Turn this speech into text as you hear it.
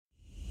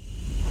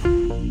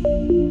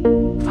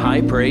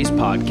High Praise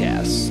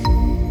Podcast.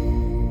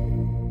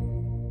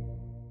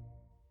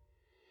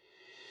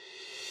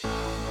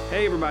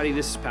 Hey everybody,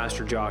 this is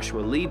Pastor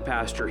Joshua, lead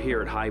pastor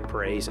here at High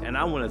Praise, and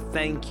I want to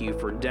thank you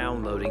for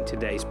downloading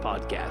today's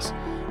podcast.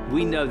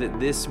 We know that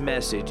this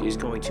message is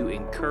going to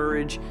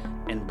encourage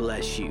and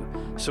bless you.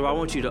 So I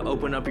want you to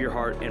open up your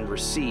heart and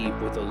receive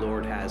what the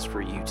Lord has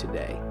for you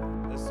today.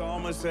 The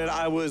psalmist said,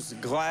 I was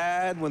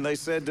glad when they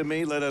said to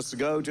me, let us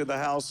go to the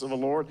house of the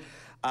Lord.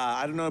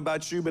 I don't know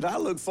about you, but I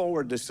look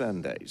forward to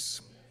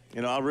Sundays.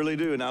 You know, I really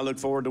do, and I look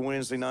forward to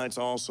Wednesday nights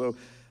also.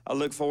 I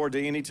look forward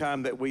to any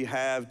time that we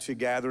have to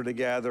gather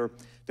together,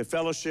 to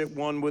fellowship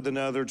one with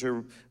another,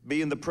 to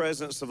be in the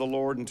presence of the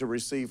Lord and to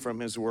receive from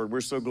His Word.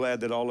 We're so glad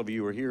that all of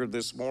you are here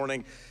this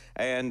morning.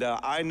 And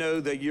I know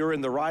that you're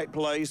in the right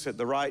place at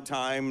the right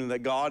time and that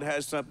God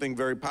has something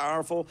very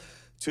powerful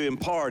to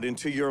impart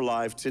into your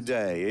life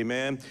today.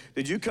 Amen.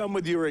 Did you come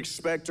with your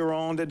expector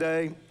on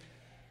today?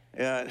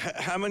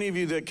 How many of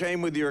you that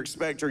came with your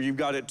expector, you've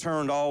got it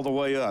turned all the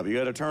way up? You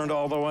got it turned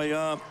all the way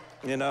up,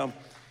 you know?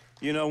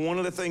 You know, one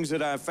of the things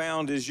that I've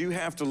found is you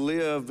have to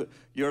live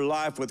your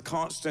life with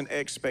constant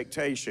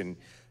expectation.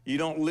 You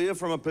don't live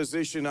from a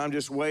position, I'm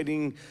just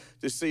waiting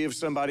to see if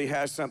somebody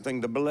has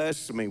something to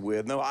bless me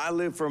with. No, I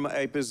live from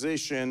a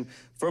position,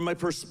 from a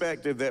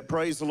perspective that,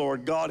 praise the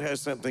Lord, God has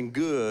something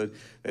good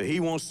that He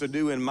wants to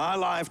do in my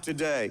life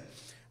today.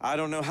 I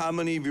don't know how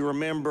many of you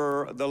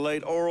remember the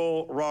late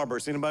Oral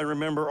Roberts. Anybody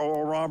remember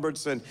Oral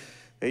Roberts? And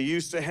he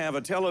used to have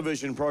a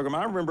television program.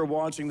 I remember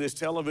watching this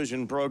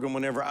television program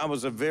whenever I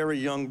was a very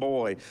young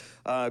boy,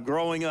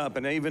 growing up,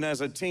 and even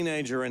as a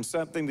teenager, and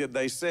something that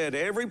they said,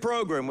 every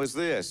program was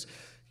this.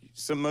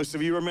 Most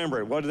of you remember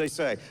it. What did they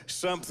say?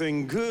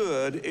 Something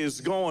good is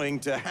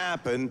going to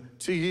happen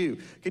to you.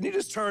 Can you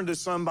just turn to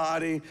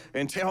somebody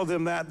and tell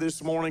them that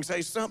this morning?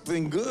 Say,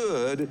 something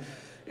good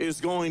is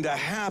going to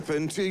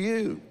happen to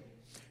you.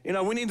 You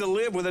know, we need to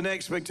live with an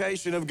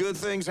expectation of good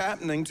things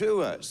happening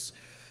to us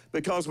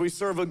because we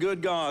serve a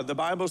good God. The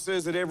Bible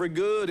says that every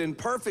good and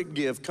perfect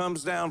gift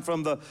comes down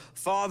from the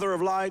Father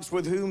of lights,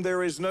 with whom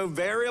there is no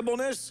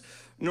variableness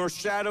nor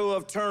shadow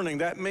of turning.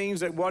 That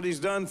means that what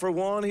He's done for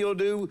one, He'll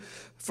do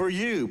for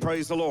you,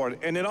 praise the Lord.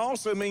 And it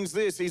also means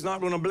this, He's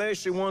not going to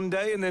bless you one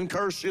day and then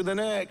curse you the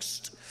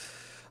next.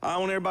 I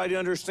want everybody to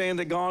understand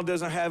that God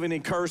doesn't have any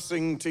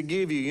cursing to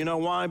give you. You know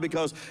why?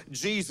 Because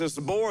Jesus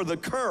bore the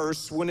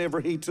curse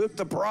whenever He took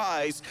the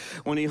price.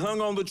 When He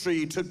hung on the tree,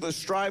 He took the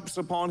stripes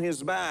upon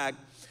His back.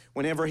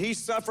 Whenever He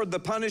suffered the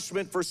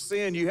punishment for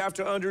sin, you have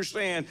to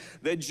understand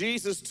that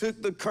Jesus took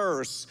the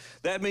curse.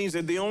 That means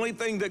that the only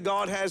thing that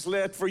God has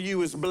left for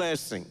you is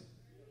blessing.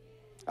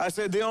 I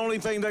said the only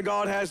thing that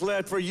God has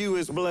left for you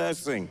is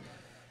blessing.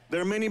 There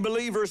are many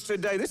believers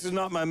today, this is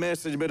not my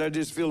message, but I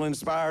just feel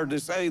inspired to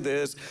say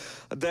this,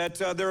 that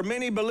there are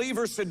many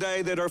believers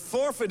today that are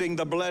forfeiting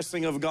the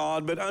blessing of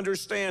God, but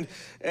understand,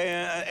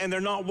 and they're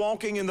not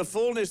walking in the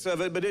fullness of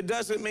it, but it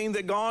doesn't mean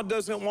that God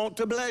doesn't want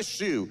to bless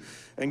you.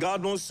 And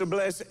God wants to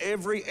bless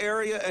every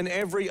area and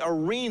every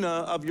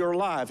arena of your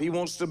life. He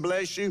wants to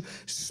bless you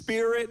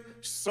spirit,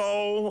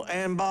 soul,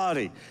 and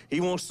body.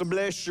 He wants to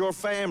bless your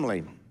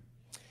family.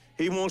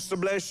 He wants to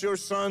bless your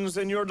sons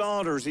and your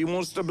daughters. He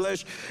wants to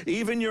bless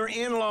even your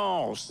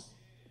in-laws.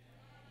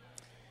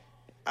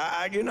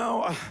 I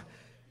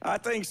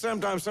think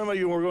sometimes some of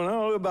you are going,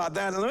 oh, about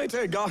that. And let me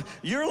tell you, God,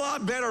 you're a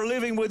lot better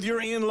living with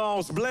your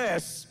in-laws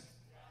blessed,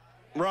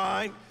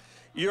 right?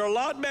 You're a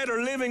lot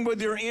better living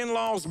with your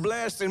in-laws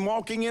blessed and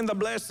walking in the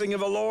blessing of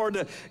the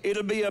Lord.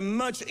 It'll be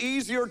much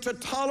easier to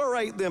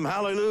tolerate them.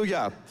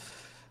 Hallelujah.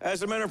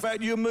 As a matter of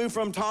fact, you move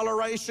from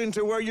toleration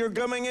to where you're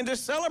coming into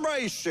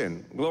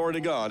celebration. Glory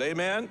to God,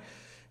 amen?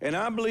 And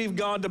I believe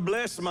God to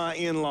bless my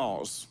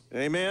in-laws,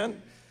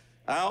 amen?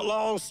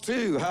 Outlaws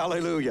too,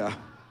 hallelujah.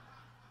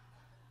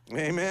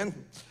 Amen.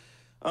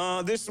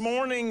 This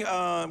morning,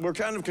 we're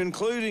kind of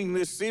concluding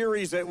this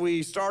series that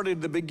we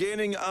started the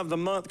beginning of the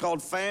month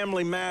called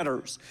Family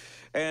Matters.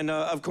 And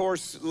of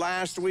course,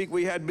 last week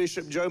we had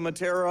Bishop Joe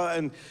Matera,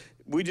 and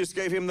we just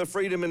gave him the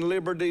freedom and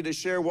liberty to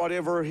share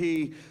whatever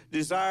he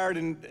desired,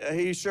 and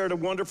he shared a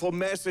wonderful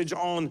message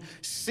on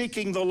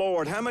seeking the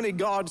Lord. How many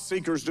God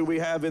seekers do we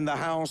have in the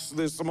house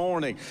this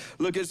morning?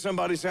 Look at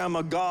somebody, say, I'm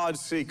a God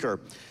seeker.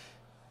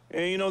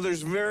 And you know,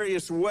 there's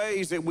various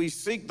ways that we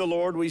seek the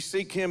Lord. We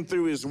seek Him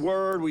through His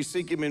Word. We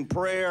seek Him in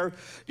prayer.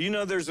 You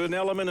know, there's an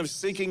element of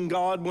seeking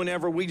God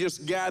whenever we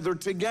just gather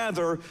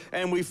together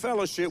and we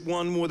fellowship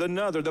one with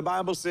another. The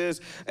Bible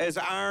says, as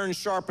iron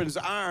sharpens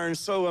iron,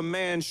 so a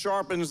man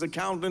sharpens the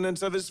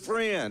countenance of his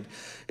friend.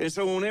 And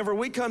so whenever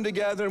we come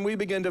together and we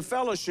begin to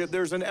fellowship,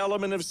 there's an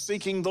element of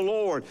seeking the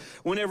Lord.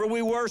 Whenever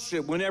we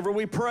worship, whenever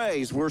we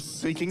praise, we're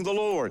seeking the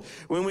Lord.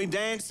 When we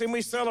dance and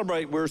we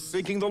celebrate, we're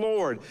seeking the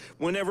Lord.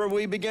 Whenever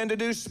we begin begin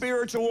to do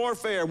spiritual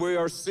warfare. We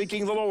are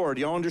seeking the Lord.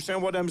 Y'all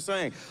understand what I'm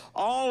saying?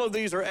 All of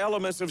these are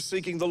elements of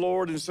seeking the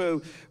Lord, and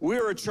so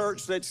we're a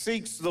church that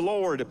seeks the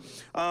Lord.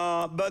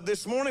 But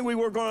this morning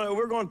we're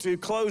going to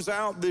close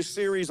out this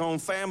series on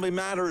family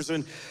matters.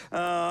 And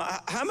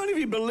how many of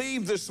you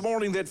believe this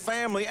morning that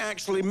family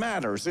actually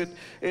matters?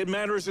 It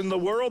matters in the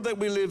world that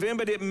we live in,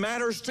 but it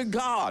matters to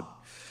God.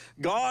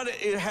 God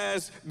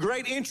has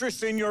great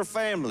interest in your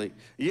family.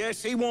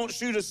 Yes, He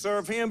wants you to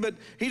serve Him, but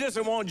He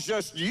doesn't want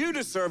just you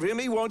to serve Him.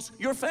 He wants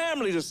your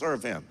family to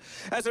serve Him.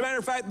 As a matter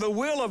of fact, the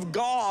will of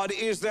God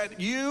is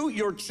that you,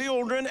 your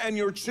children, and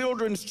your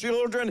children's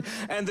children,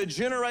 and the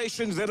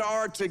generations that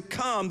are to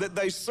come, that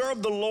they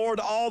serve the Lord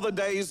all the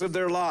days of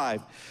their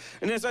life.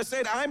 And as I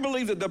said, I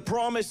believe that the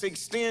promise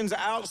extends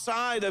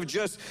outside of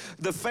just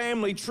the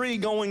family tree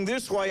going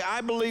this way.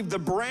 I believe the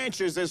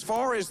branches, as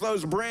far as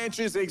those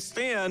branches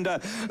extend,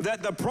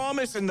 that the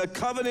promise and the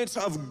covenants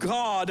of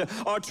God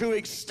are to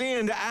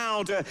extend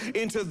out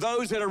into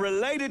those that are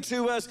related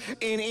to us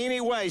in any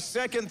way.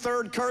 Second,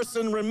 third,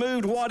 cursing,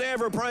 removed,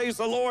 whatever, praise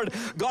the Lord.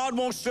 God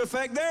wants to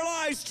affect their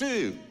lives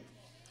too.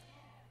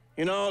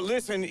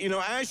 Listen,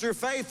 as your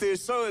faith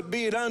is, so it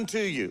be it unto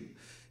you.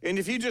 And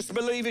if you just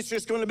believe it's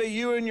just going to be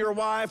you and your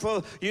wife,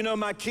 well,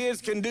 my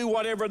kids can do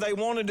whatever they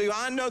want to do.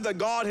 I know that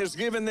God has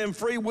given them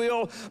free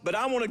will, but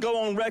I want to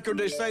go on record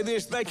to say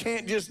this: they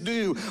can't just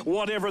do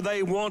whatever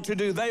they want to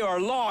do. They are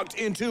locked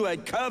into a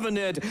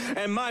covenant.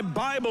 And my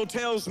Bible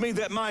tells me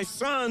that my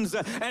sons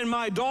and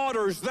my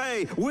daughters,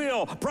 they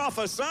will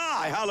prophesy.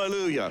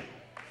 Hallelujah.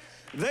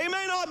 They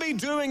may not be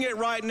doing it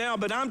right now,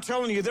 but I'm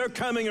telling you, they're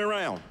coming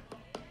around.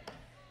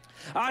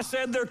 I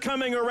said they're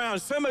coming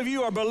around. Some of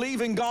you are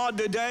believing God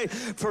today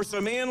for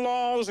some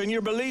in-laws, and you're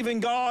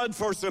believing God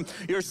for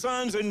your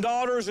sons and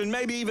daughters, and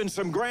maybe even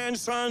some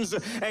grandsons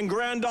and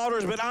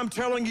granddaughters. But I'm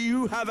telling you,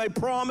 you have a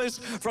promise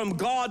from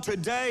God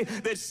today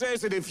that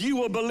says that if you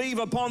will believe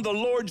upon the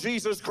Lord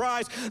Jesus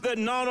Christ, that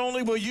not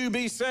only will you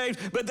be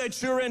saved, but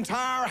that your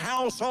entire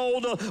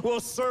household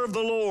will serve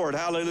the Lord.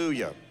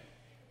 Hallelujah.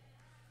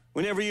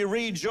 Whenever you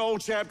read Joel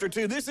chapter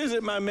 2, this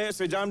isn't my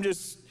message. I'm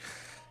just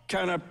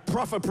kind of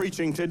prophet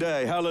preaching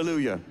today.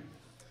 Hallelujah.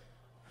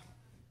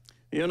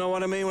 You know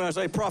what I mean when I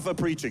say prophet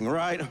preaching,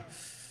 right?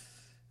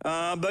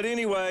 But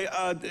anyway,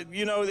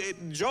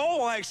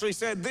 Joel actually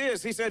said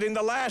this. He said, in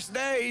the last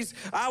days,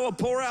 I will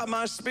pour out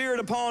my spirit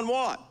upon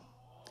what?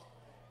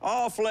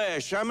 All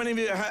flesh. How many of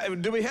you,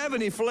 do we have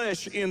any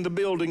flesh in the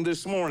building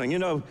this morning?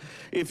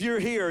 If you're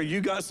here,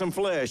 you got some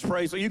flesh.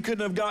 Praise. So you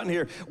couldn't have gotten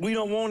here. We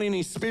don't want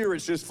any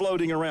spirits just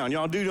floating around.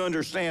 Y'all do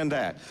understand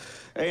that.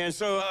 And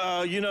so,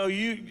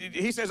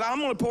 he says, I'm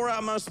going to pour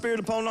out my spirit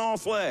upon all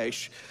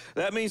flesh.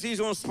 That means He's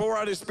going to pour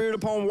out His spirit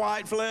upon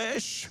white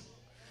flesh,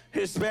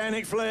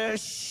 Hispanic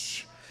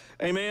flesh,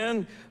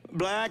 amen,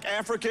 black,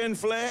 African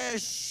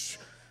flesh,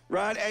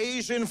 right,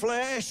 Asian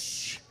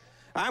flesh.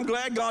 I'm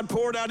glad God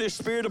poured out His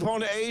spirit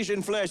upon the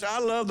Asian flesh. I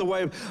love the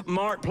way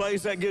Mark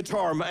plays that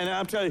guitar. And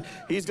I'm telling you,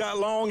 he's got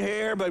long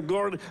hair, but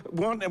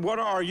what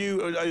are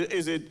you?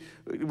 Is it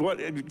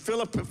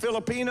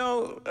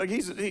Filipino?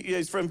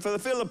 He's from the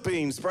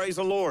Philippines. Praise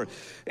the Lord.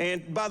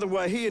 And by the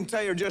way, he and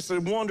Tay are just a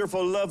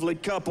wonderful, lovely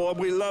couple.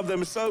 We love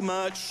them so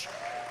much.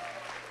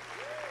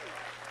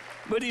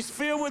 But he's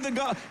filled with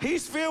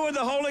He's filled with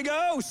the Holy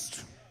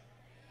Ghost.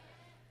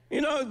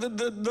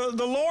 The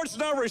Lord's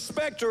no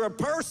respecter of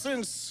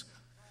persons.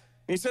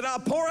 He said, I'll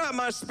pour out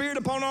my spirit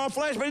upon all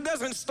flesh, but He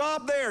doesn't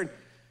stop there.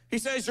 He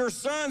says, your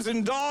sons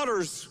and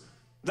daughters,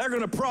 they're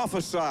going to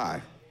prophesy.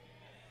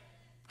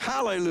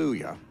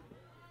 Hallelujah.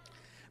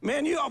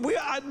 Man,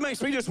 it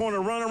makes me just want to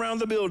run around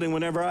the building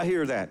whenever I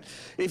hear that.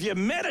 If you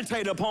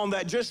meditate upon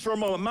that just for a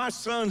moment, my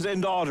sons and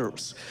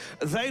daughters,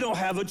 they don't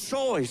have a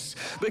choice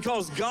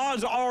because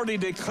God's already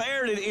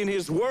declared it in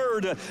His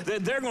Word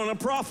that they're going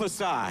to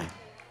prophesy.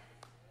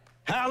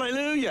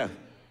 Hallelujah.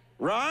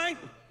 Right?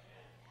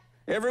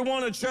 Every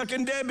one of Chuck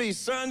and Debbie's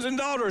sons and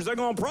daughters, they're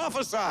going to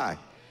prophesy.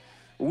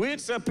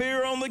 Wits up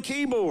here on the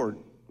keyboard,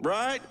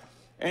 right?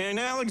 And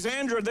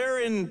Alexandra, they're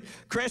in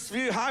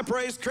Crestview, High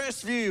Praise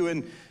Crestview.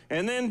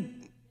 And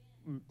then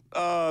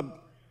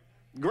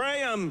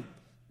Graham,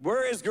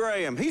 where is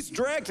Graham? He's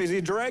directing. Is he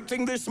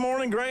directing this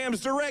morning? Graham's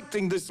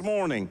directing this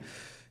morning.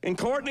 And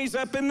Courtney's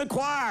up in the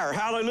choir.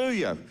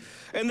 Hallelujah.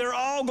 And they're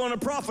all going to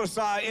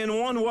prophesy in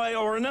one way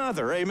or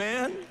another.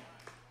 Amen?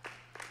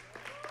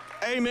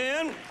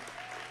 Amen?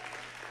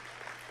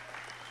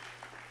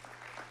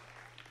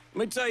 Let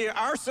me tell you,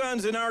 our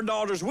sons and our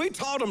daughters, we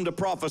taught them to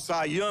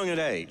prophesy young at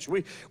age.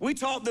 We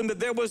taught them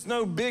that there was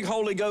no big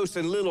Holy Ghost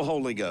and little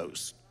Holy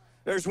Ghost.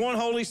 There's one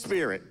Holy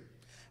Spirit.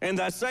 And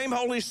that same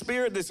Holy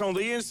Spirit that's on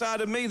the inside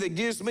of me that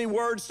gives me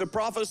words to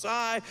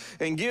prophesy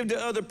and give to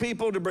other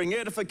people to bring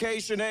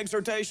edification,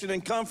 exhortation,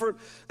 and comfort,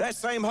 that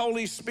same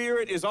Holy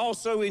Spirit is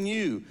also in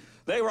you.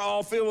 They were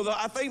all filled with,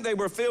 I think they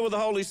were filled with the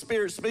Holy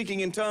Spirit speaking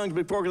in tongues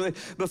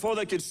before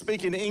they could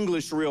speak in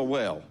English real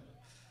well.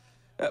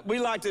 We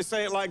like to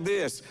say it like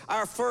this: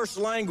 our first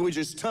language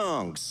is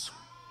tongues.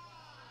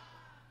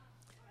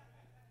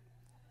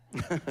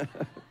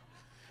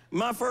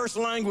 My first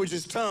language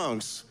is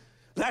tongues.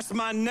 That's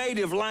my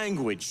native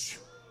language.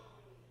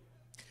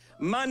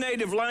 My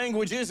native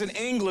language isn't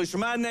English.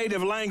 My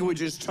native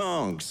language is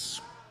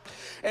tongues.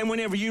 And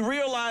whenever you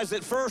realize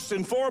that first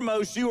and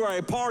foremost you are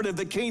a part of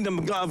the kingdom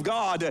of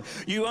God,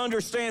 you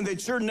understand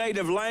that your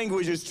native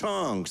language is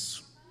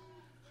tongues.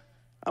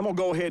 I'm going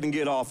to go ahead and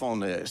get off on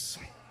this.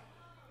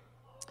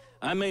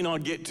 I may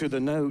not get to the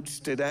notes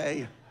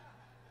today.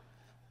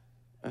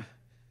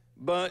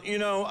 But, you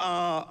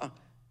know,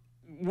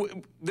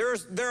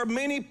 there are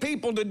many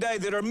people today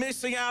that are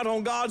missing out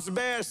on God's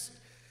best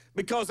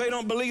because they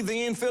don't believe the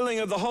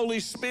infilling of the Holy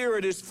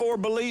Spirit is for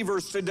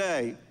believers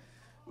today.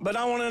 But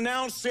I want to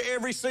announce to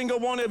every single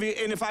one of you,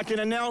 and if I can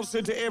announce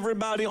it to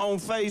everybody on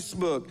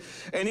Facebook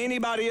and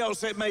anybody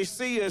else that may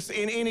see us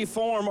in any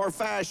form or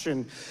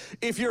fashion,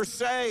 if you're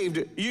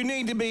saved, you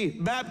need to be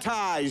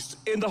baptized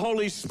in the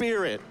Holy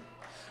Spirit.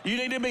 You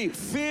need to be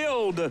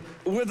filled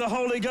with the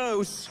Holy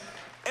Ghost,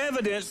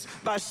 evidenced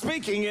by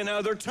speaking in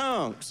other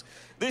tongues.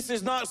 This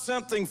is not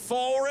something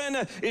foreign.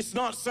 It's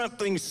not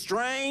something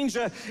strange.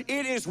 It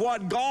is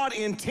what God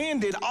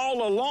intended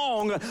all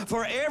along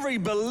for every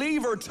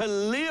believer to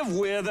live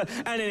with,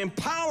 and an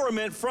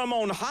empowerment from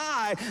on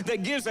high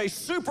that gives a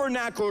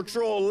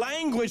supernatural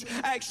language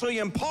actually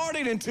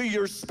imparted into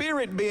your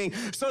spirit being,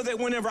 so that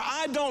whenever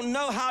I don't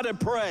know how to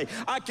pray,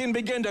 I can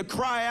begin to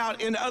cry out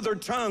in other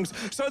tongues,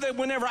 so that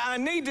whenever I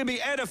need to be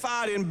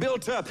edified and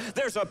built up,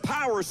 there's a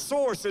power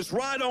source that's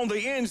right on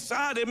the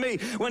inside of me.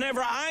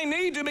 Whenever I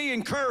need to be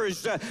encouraged,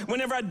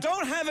 whenever I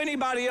don't have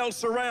anybody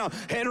else around,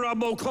 let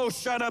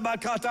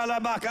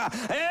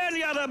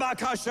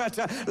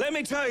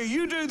me tell you,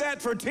 you do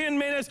that for 10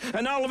 minutes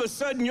and all of a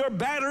sudden your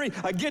battery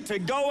get to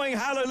going,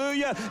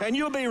 hallelujah, and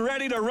you'll be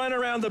ready to run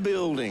around the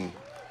building.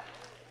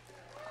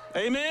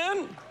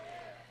 Amen?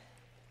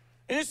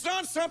 And it's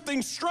not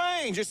something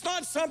strange. It's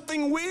not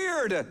something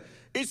weird.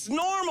 It's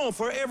normal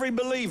for every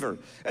believer.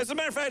 As a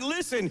matter of fact,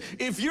 listen,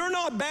 if you're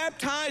not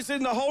baptized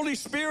in the Holy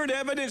Spirit,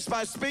 evidenced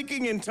by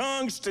speaking in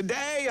tongues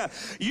today,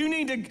 you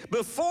need to,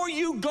 before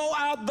you go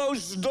out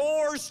those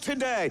doors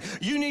today,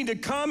 you need to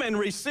come and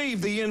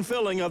receive the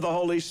infilling of the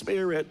Holy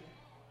Spirit.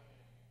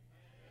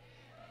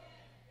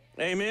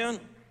 Amen?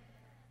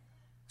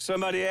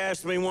 Somebody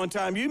asked me one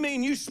time, you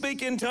mean you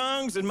speak in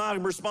tongues? And my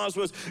response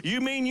was,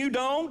 you mean you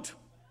don't?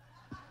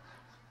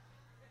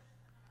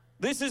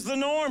 This is the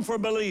norm for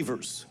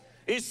believers.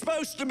 It's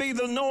supposed to be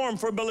the norm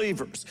for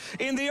believers.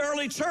 In the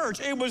early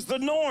church, it was the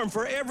norm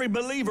for every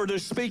believer to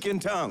speak in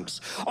tongues.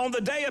 On the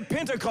day of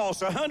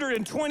Pentecost,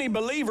 120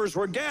 believers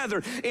were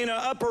gathered in an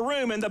upper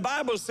room, and the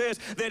Bible says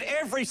that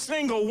every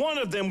single one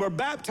of them were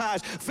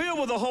baptized, filled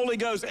with the Holy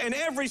Ghost, and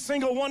every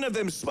single one of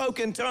them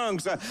spoke in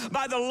tongues.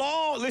 By the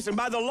law, listen,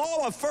 by the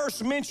law of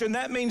first mention,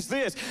 that means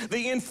this: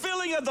 the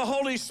infilling of the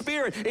Holy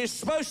Spirit is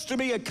supposed to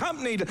be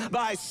accompanied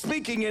by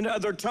speaking in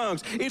other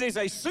tongues. It is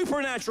a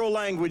supernatural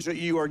language that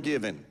you are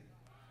given.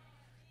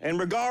 And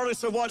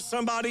regardless of what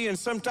somebody in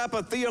some type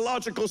of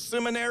theological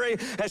seminary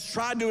has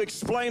tried to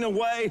explain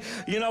away,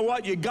 you know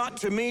what? You got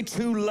to me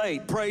too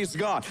late. Praise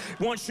God.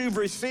 Once you've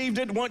received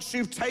it, once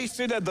you've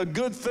tasted of the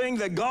good thing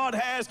that God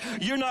has,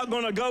 you're not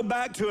going to go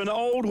back to an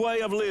old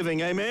way of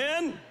living.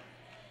 Amen?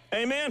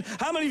 Amen?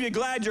 How many of you are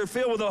glad you're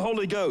filled with the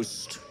Holy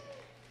Ghost?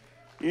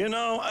 You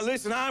know,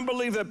 listen, I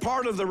believe that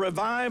part of the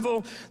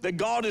revival that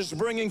God is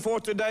bringing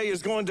forth today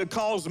is going to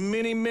cause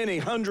many, many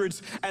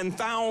hundreds and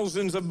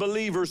thousands of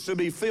believers to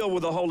be filled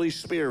with the Holy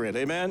Spirit.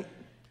 Amen?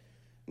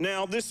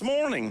 Now, this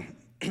morning,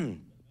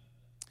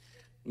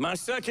 my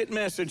second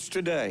message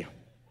today,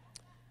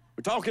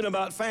 we're talking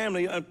about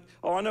family.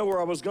 Oh, I know where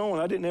I was going.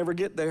 I didn't ever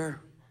get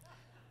there.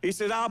 He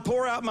said, I'll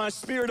pour out my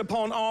spirit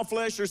upon all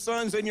flesh. Your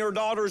sons and your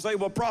daughters, they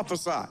will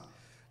prophesy.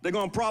 They're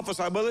going to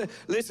prophesy. But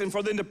listen,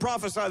 for them to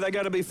prophesy, they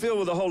got to be filled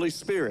with the Holy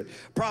Spirit.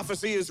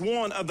 Prophecy is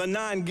one of the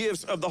 9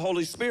 gifts of the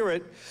Holy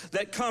Spirit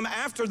that come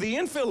after the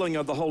infilling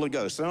of the Holy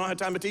Ghost. I don't have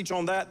time to teach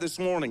on that this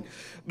morning.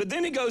 But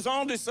then he goes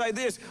on to say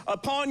this: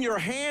 upon your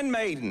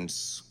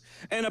handmaidens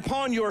and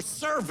upon your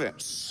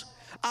servants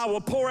I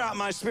will pour out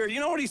my spirit. You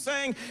know what he's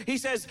saying? He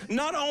says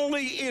not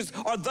only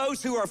are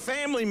those who are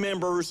family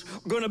members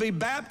going to be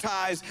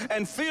baptized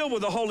and filled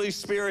with the Holy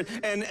Spirit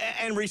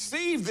and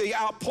receive the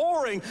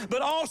outpouring,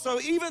 but also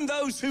even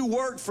those who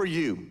work for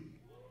you.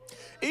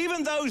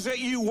 Even those that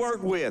you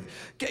work with.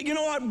 You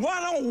know what? Why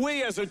don't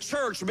we as a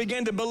church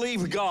begin to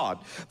believe God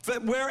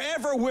that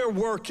wherever we're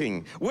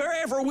working,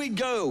 wherever we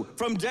go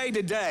from day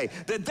to day,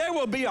 that there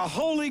will be a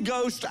Holy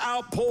Ghost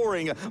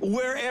outpouring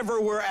wherever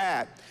we're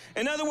at.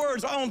 In other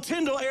words, on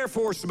Tyndall Air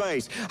Force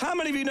Base, how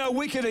many of you know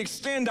we can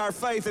extend our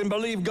faith and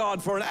believe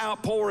God for an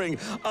outpouring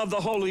of the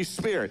Holy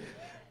Spirit?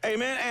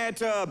 Amen.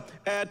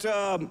 At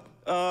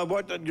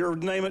what your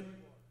name it?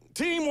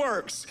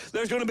 Teamworks,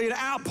 there's going to be an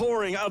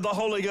outpouring of the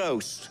Holy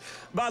Ghost.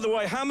 By the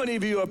way, how many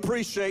of you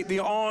appreciate the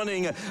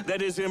awning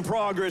that is in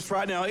progress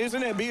right now?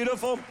 Isn't it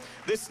beautiful?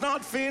 It's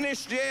not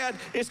finished yet.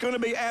 It's going to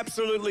be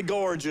absolutely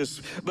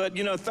gorgeous. But,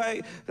 you know,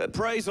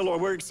 praise the Lord.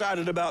 We're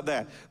excited about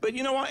that. But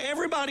you know what?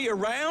 Everybody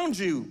around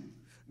you,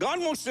 God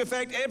wants to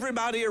affect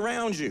everybody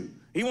around you.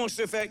 He wants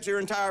to affect your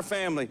entire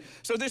family.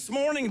 So this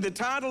morning, the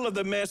title of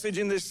the message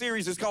in this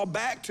series is called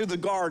Back to the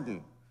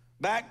Garden.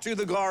 Back to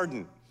the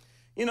Garden.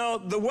 You know,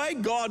 the way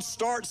God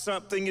starts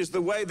something is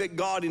the way that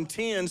God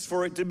intends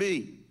for it to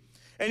be.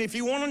 And if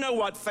you want to know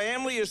what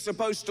family is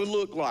supposed to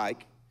look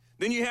like,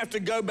 then you have to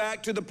go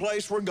back to the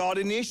place where God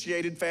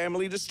initiated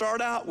family to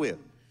start out with.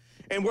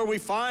 And where we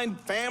find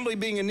family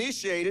being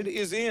initiated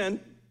is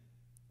in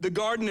the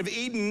Garden of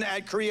Eden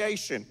at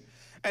creation.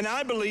 And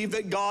I believe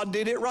that God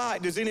did it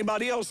right. Does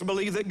anybody else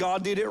believe that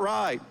God did it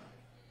right?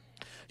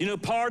 You know,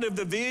 part of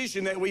the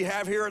vision that we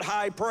have here at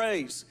High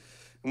Praise,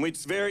 and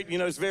it's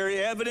very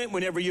evident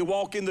whenever you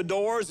walk in the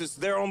doors. It's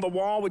there on the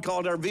wall. We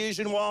call it our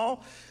vision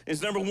wall.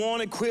 It's number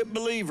one, equip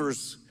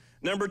believers.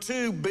 Number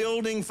two,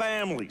 building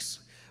families.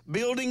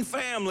 Building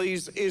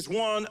families is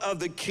one of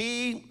the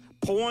key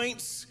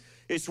points.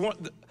 It's one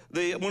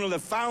of the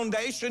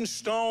foundation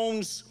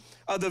stones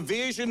of the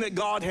vision that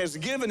God has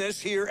given us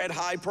here at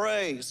High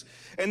Praise.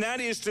 And that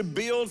is to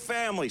build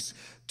families,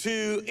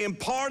 to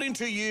impart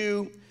into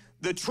you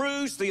the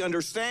truths, the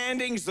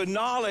understandings, the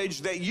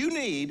knowledge that you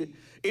need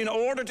in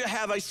order to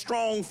have a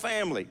strong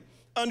family.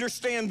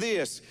 Understand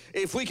this,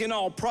 if we can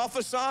all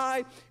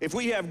prophesy, if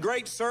we have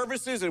great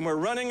services and we're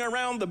running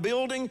around the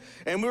building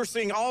and we're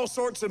seeing all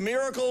sorts of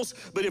miracles,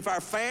 but if our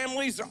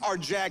families are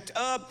jacked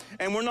up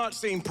and we're not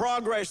seeing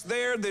progress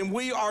there, then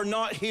we are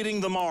not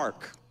hitting the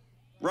mark,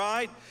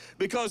 right?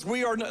 Because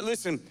we are not,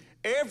 listen,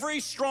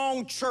 every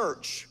strong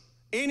church,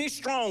 any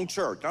strong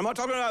church, I'm not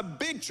talking about a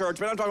big church,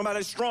 but I'm talking about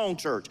a strong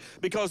church,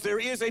 because there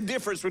is a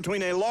difference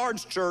between a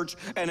large church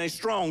and a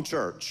strong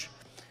church.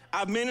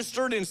 I've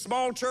ministered in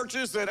small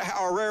churches that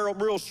are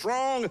real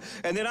strong,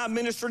 and then I've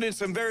ministered in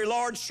some very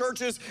large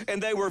churches,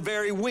 and they were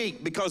very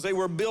weak because they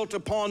were built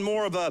upon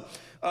more of a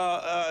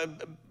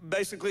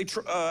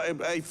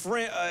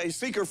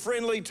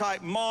seeker-friendly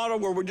type model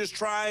where we're just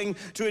trying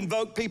to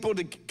invoke people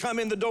to come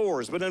in the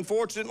doors. But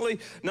unfortunately,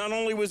 not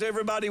only was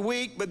everybody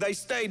weak, but they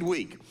stayed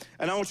weak.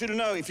 And I want you to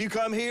know, if you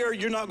come here,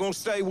 you're not going to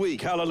stay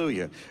weak.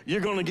 Hallelujah.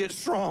 You're going to get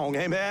strong.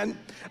 Amen.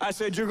 I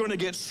said you're going to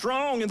get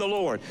strong in the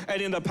Lord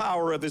and in the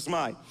power of his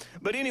might.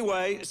 But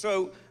anyway,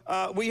 so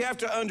we have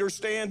to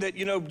understand that,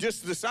 you know,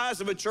 just the size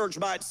of a church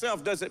by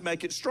itself doesn't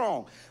make it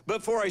strong.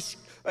 But for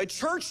a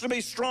church to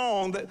be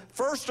strong,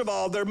 first of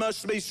all, there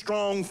must be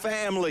strong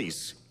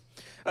families.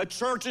 A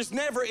church is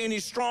never any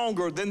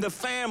stronger than the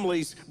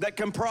families that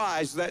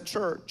comprise that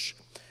church.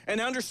 And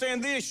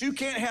understand this, you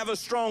can't have a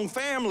strong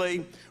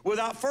family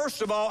without,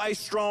 first of all, a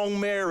strong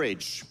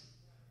marriage.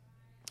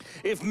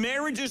 If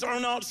marriages are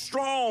not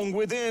strong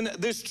within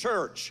this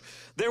church,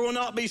 there will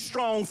not be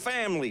strong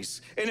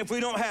families. And if we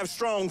don't have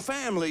strong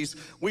families,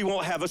 we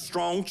won't have a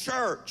strong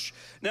church.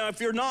 Now,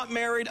 if you're not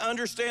married,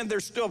 understand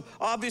there's still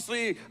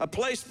obviously a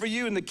place for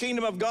you in the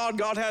kingdom of God.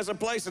 God has a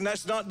place, and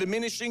that's not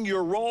diminishing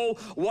your role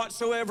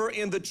whatsoever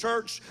in the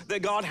church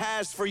that God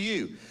has for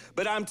you.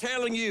 But I'm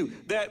telling you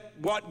that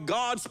what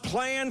God's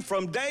plan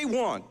from day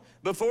one,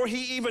 before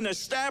he even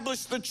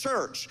established the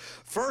church,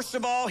 first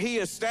of all, he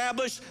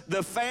established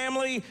the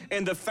family,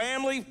 and the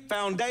family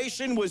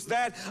foundation was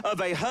that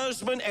of a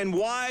husband and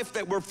wife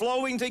that were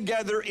flowing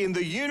together in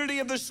the unity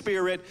of the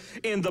Spirit,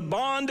 in the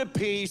bond of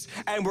peace,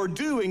 and were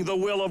doing the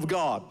will of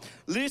God.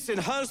 Listen,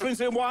 husbands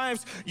and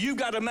wives, you've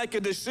got to make a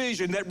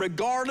decision that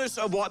regardless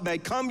of what may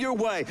come your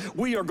way,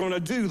 we are going to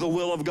do the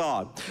will of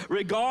God.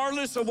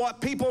 Regardless of what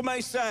people may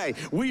say,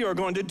 we are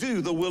going to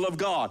do the will of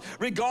God.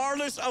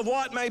 Regardless of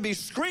what may be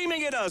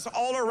screaming at us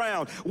all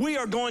around, we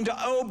are going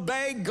to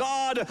obey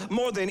God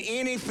more than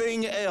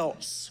anything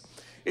else.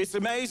 It's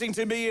amazing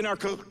to me in our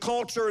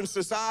culture and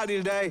society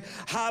today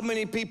how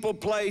many people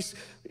place,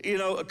 you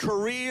know, a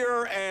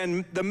career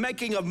and the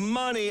making of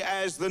money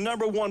as the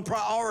number one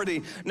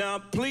priority. Now,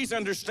 please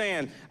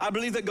understand, I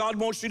believe that God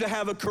wants you to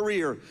have a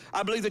career.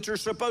 I believe that you're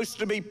supposed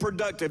to be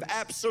productive.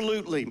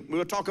 Absolutely.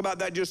 We'll talk about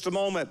that in just a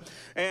moment.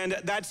 And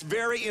that's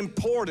very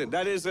important.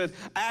 That is an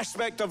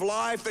aspect of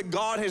life that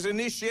God has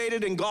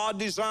initiated and God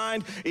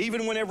designed,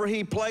 even whenever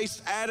he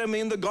placed Adam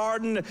in the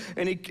garden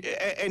and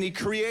he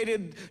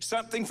created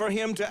something for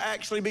him to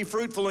actually be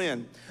fruitful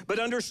in. But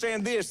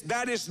understand this,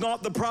 that is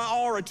not the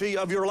priority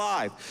of your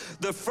life.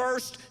 The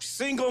first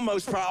single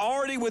most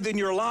priority within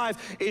your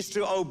life is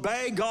to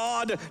obey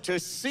God, to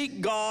seek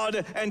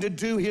God, and to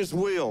do his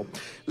will.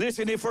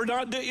 Listen,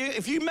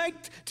 if you make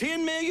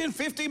 10 million,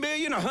 50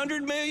 million,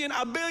 100 million,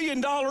 $1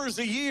 billion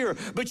a year,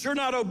 but you're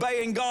not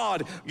obeying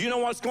God, you know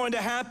what's going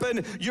to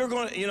happen? You're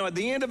going to, at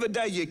the end of the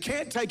day, you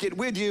can't take it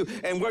with you,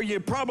 and where you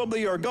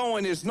probably are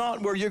going is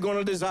not where you're going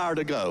to desire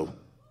to go.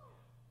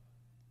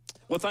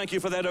 Well, thank you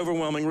for that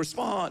overwhelming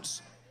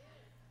response.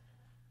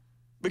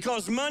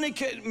 Because money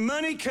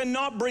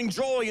cannot bring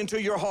joy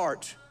into your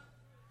heart.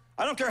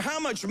 I don't care how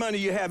much money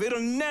you have, it'll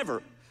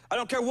never. I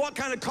don't care what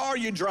kind of car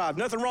you drive,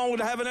 nothing wrong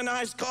with having a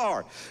nice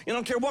car. You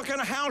don't care what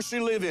kind of house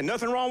you live in,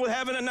 nothing wrong with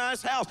having a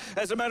nice house.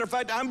 As a matter of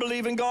fact, I'm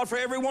believing God for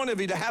every one of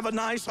you to have a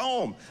nice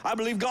home. I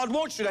believe God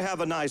wants you to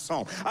have a nice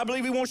home. I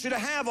believe he wants you to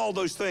have all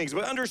those things.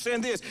 But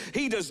understand this,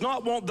 he does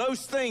not want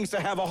those things to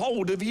have a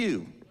hold of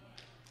you.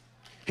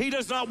 He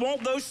does not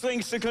want those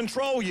things to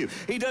control you.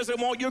 He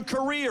doesn't want your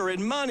career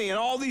and money and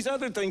all these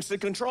other things to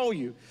control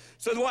you.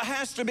 So what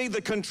has to be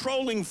the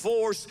controlling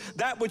force,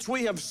 that which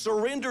we have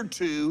surrendered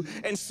to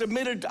and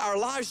submitted our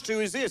lives to,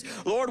 is this: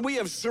 Lord, we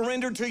have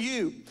surrendered to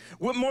you.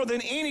 More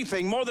than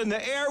anything, more than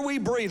the air we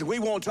breathe, we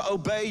want to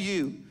obey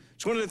you.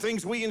 It's one of the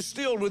things we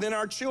instilled within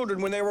our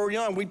children when they were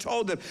young. We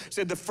told them,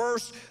 said the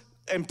first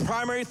and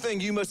primary thing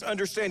you must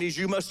understand is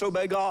you must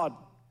obey God.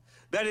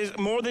 That is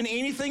more than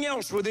anything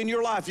else within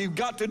your life. You've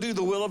got to do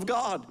the will of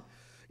God.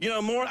 You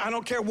know, I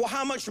don't care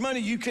how much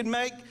money you can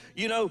make,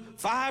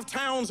 5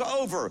 towns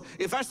over.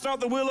 If that's not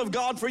the will of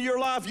God for your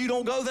life, you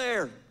don't go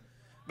there.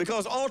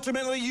 Because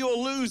ultimately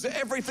you'll lose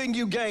everything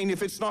you gain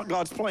if it's not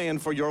God's plan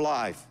for your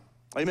life.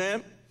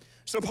 Amen?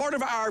 So part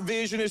of our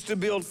vision is to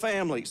build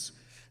families.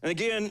 And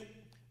again,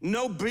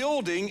 no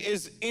building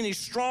is any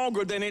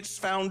stronger than its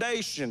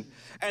foundation.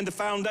 And the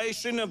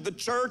foundation of the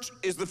church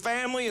is the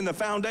family, and the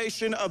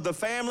foundation of the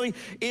family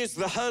is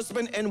the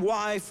husband and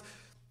wife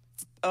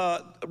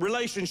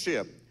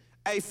relationship.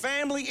 A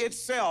family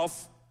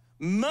itself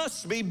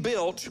must be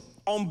built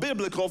on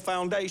biblical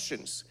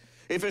foundations.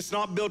 If it's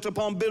not built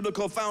upon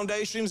biblical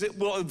foundations, it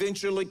will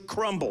eventually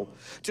crumble.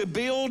 To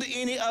build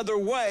any other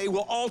way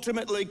will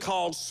ultimately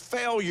cause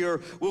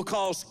failure, will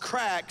cause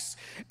cracks,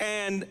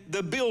 and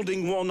the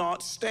building will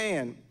not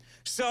stand.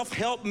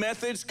 Self-help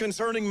methods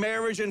concerning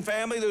marriage and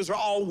family, those are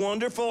all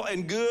wonderful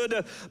and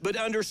good, but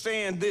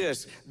understand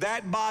this: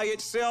 that by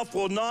itself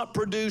will not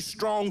produce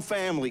strong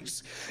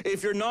families.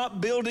 If you're not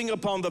building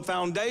upon the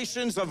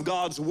foundations of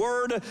God's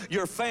word,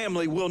 your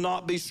family will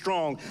not be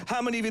strong.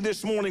 How many of you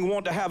this morning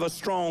want to have a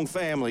strong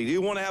family? Do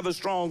you want to have a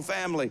strong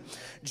family?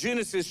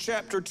 Genesis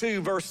chapter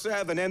 2, verse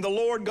 7, and the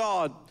Lord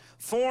God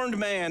formed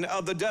man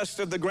of the dust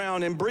of the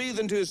ground and breathed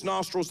into his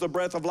nostrils the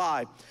breath of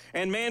life,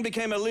 and man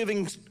became a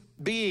living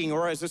being,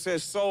 or as it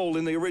says, soul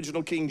in the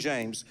original King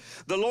James.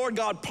 The Lord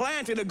God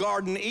planted a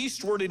garden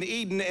eastward in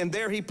Eden, and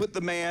there he put the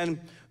man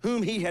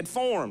whom he had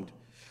formed.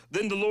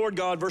 Then the Lord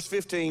God, verse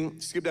 15,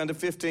 skip down to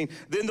 15.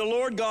 Then the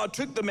Lord God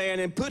took the man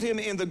and put him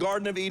in the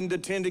Garden of Eden to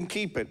tend and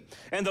keep it.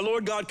 And the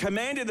Lord God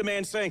commanded the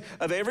man, saying,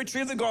 of every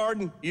tree of the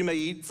garden you may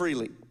eat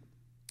freely.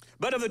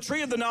 But of the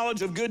tree of the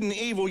knowledge of good and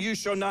evil you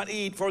shall not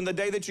eat, for in the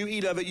day that you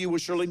eat of it you will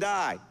surely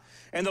die.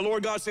 And the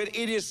Lord God said,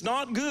 it is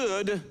not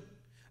good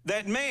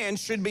that man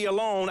should be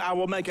alone. I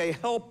will make a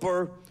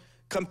helper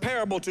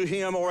comparable to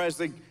him, or as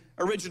the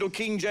original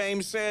King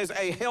James says,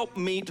 a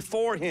helpmeet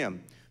for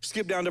him.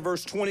 Skip down to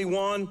verse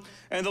 21.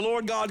 And the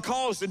Lord God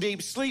caused a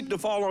deep sleep to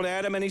fall on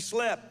Adam, and he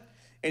slept.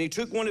 And he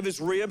took one of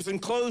his ribs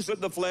and closed up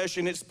the flesh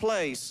in its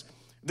place.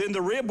 Then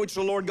the rib which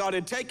the Lord God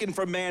had taken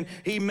from man,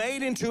 he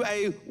made into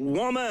a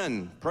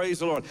woman. Praise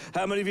the Lord.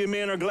 How many of you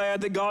men are glad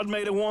that God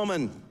made a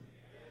woman?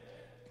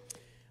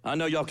 I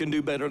know y'all can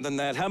do better than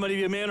that. How many of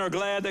you men are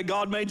glad that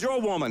God made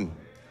your woman?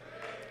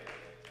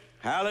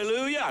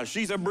 Hallelujah.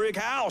 She's a brick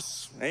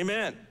house.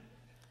 Amen.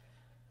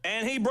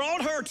 And he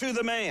brought her to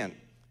the man.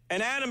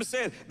 And Adam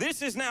said,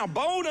 this is now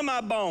bone of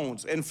my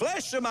bones and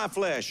flesh of my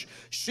flesh.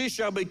 She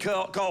shall be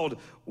called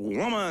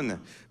woman,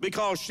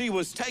 because she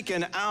was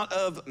taken out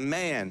of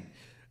man.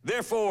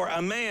 Therefore,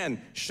 a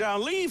man shall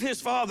leave his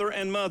father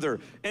and mother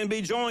and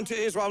be joined to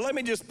his wife. Let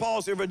me just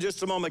pause here for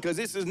just a moment, because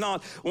this is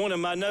not one of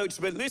my notes.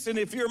 But listen,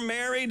 if you're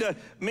married,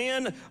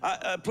 men,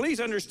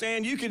 please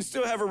understand you can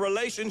still have a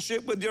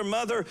relationship with your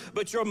mother,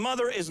 but your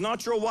mother is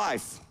not your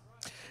wife.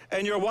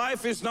 And your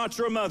wife is not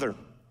your mother.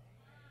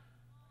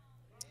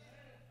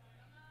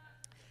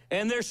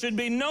 And there should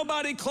be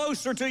nobody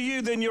closer to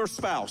you than your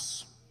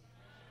spouse.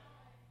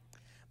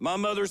 My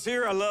mother's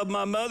here. I love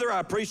my mother. I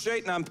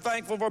appreciate and I'm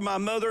thankful for my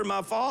mother and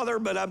my father,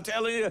 but I'm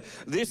telling you,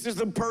 this is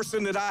the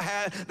person that I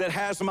have that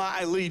has my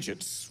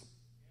allegiance.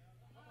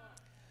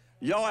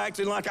 Y'all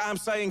acting like I'm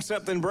saying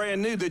something brand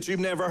new that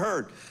you've never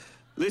heard.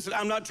 Listen,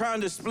 I'm not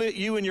trying to split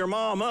you and your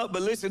mom up,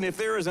 but listen, if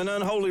there is an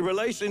unholy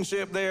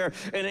relationship there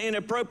and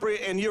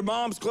inappropriate, and your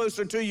mom's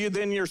closer to you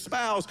than your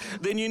spouse,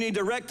 then you need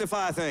to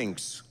rectify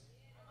things.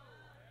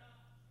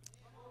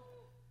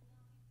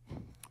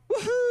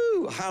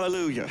 Woohoo!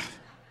 Hallelujah.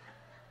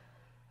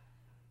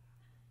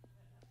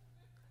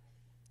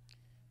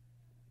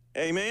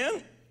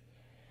 Amen?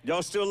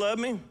 Y'all still love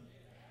me?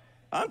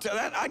 I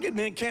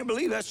can't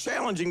believe that's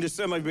challenging to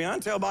some of you. I can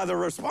tell by the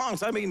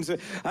response.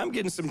 I'm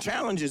getting some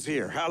challenges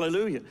here.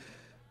 Hallelujah.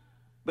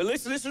 But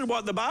listen, this is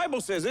what the Bible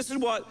says.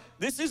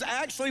 This is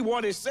actually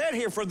what is said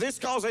here. For this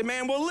cause a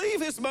man will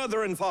leave his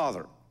mother and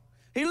father.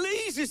 He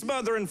leaves his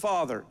mother and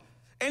father,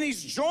 and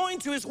he's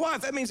joined to his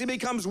wife. That means he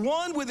becomes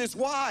one with his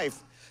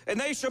wife, and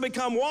they shall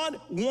become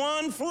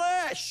one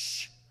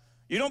flesh.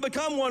 You don't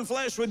become one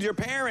flesh with your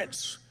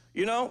parents,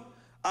 you know.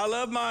 I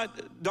love my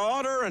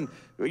daughter, and,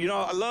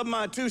 I love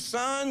my 2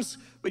 sons.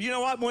 But you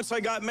know what? Once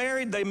they got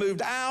married, they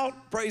moved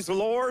out. Praise the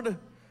Lord.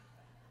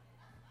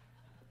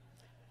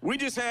 We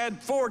just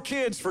had 4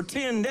 kids for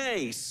 10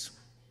 days.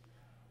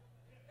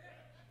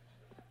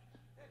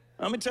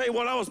 Let me tell you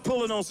what, I was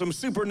pulling on some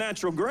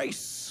supernatural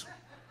grace.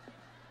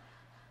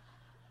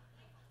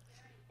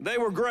 They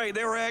were great.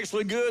 They were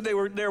actually good.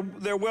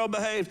 They're well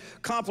behaved.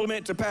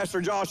 Compliment to Pastor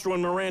Joshua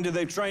and Miranda.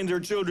 They've trained their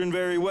children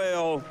very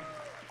well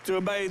to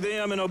obey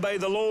them and obey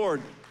the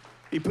Lord.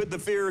 He put the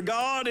fear of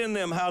God in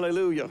them.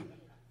 Hallelujah.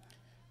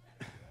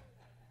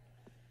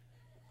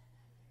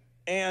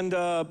 And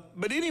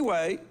but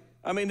anyway,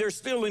 I mean, there's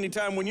still any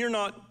time when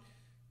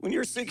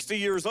you're 60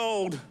 years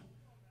old.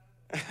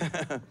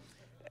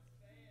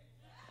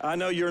 I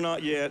know you're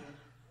not yet.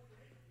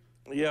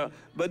 Yeah,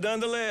 but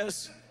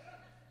nonetheless,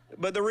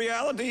 but the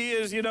reality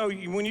is, you know,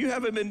 when you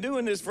haven't been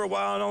doing this for a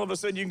while and all of a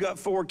sudden you've got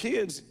 4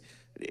 kids,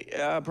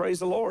 praise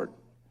the Lord.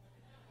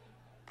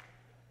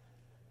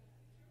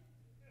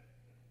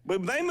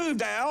 But they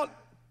moved out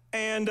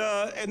and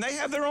they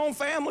have their own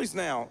families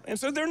now. And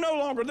so they're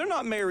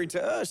not married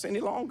to us any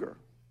longer.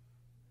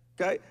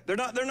 Okay? They're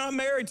not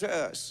married to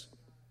us.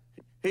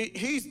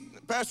 He's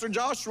Pastor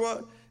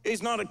Joshua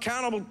is not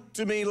accountable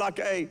to me like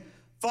a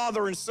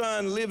father and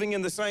son living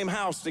in the same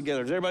house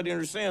together. Does everybody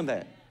understand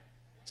that?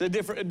 It's a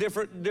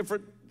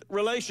different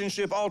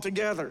relationship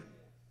altogether.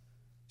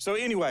 So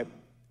anyway,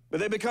 but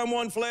they become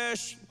one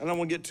flesh. I don't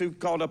want to get too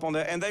caught up on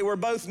that. And they were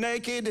both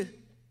naked,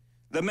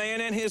 the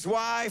man and his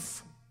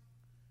wife.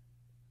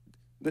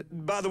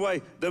 By the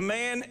way, the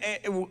man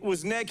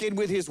was naked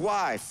with his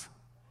wife,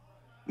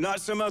 not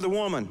some other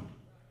woman.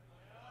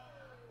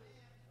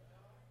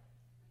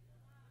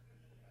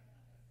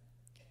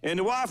 And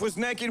the wife was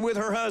naked with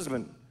her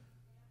husband,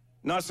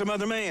 not some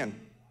other man.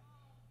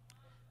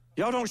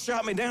 Y'all don't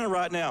shout me down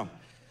right now.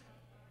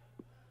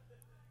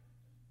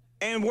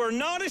 And we're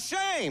not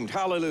ashamed,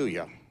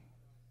 hallelujah.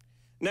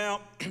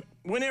 Now,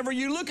 whenever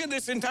you look at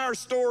this entire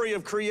story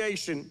of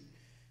creation,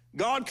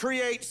 God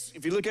creates,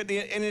 if you look at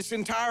in its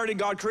entirety,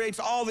 God creates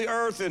all the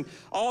earth and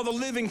all the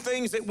living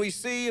things that we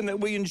see and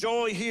that we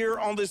enjoy here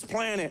on this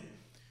planet.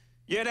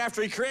 Yet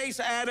after he creates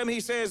Adam,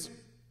 he says,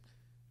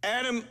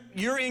 Adam,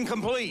 you're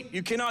incomplete.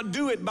 You cannot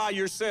do it by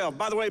yourself.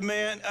 By the way,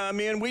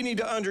 men, we need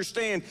to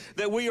understand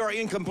that we are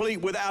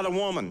incomplete without a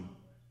woman,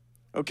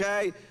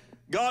 okay?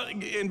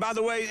 God, and by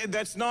the way,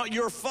 that's not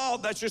your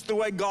fault. That's just the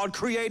way God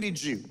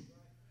created you.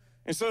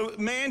 And so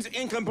man's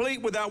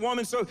incomplete without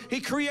woman. So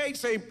he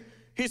creates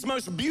his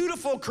most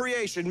beautiful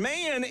creation.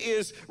 Man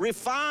is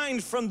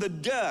refined from the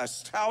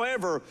dust.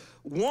 However,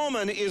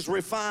 woman is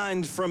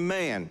refined from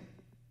man.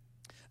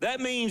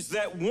 That means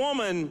that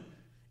woman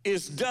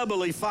is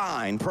doubly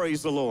fine,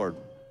 praise the Lord.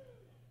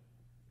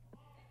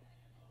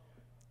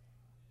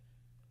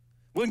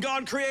 When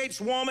God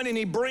creates woman and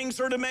he brings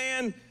her to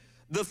man,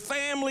 the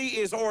family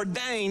is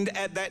ordained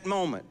at that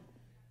moment.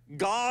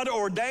 God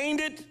ordained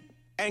it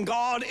and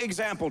God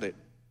exampled it.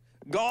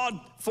 God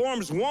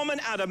forms woman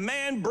out of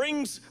man,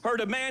 brings her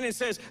to man and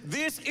says,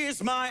 this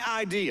is my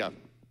idea.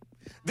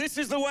 This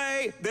is the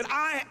way that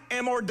I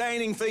am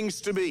ordaining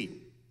things to be.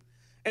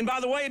 And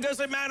by the way, it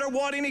doesn't matter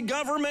what any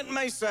government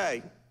may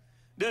say.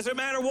 Doesn't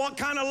matter what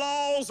kind of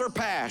laws are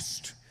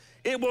passed.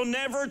 It will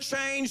never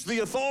change the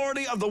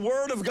authority of the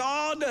Word of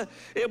God.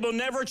 It will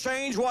never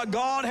change what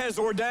God has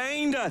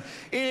ordained.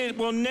 It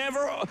will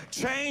never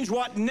change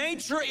what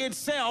nature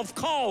itself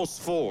calls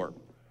for.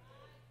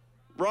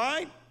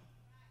 Right?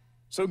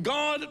 So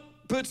God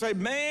puts a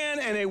man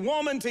and a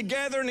woman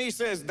together and he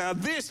says, now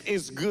this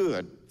is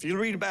good. If you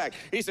read it back,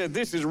 he said,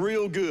 this is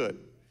real good.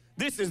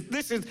 This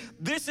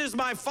is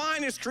my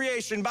finest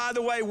creation. By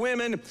the way,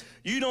 women,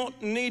 you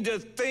don't need to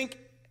think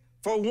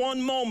for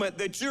one moment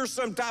that you're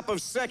some type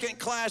of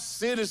second-class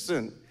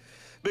citizen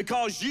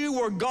because you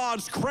were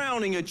God's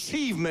crowning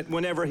achievement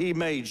whenever he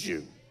made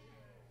you.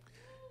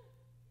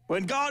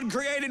 When God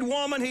created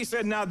woman, he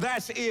said, now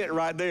that's it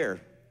right there.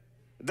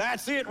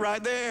 That's it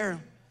right there.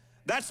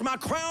 That's my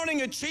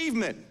crowning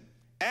achievement.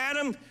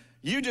 Adam,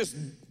 you just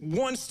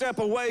one step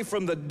away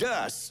from the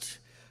dust.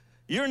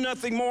 You're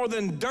nothing more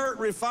than dirt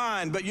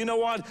refined, but you know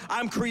what?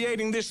 I'm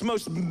creating this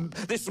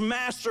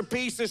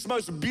masterpiece, this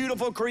most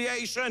beautiful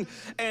creation,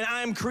 and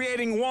I'm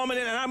creating woman,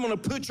 and I'm going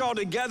to put y'all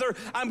together.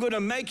 I'm going to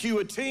make you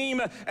a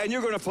team, and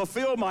you're going to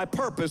fulfill my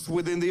purpose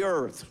within the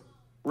earth,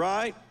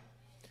 right?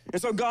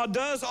 And so God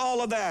does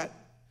all of that.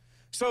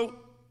 So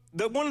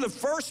one of the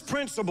first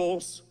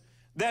principles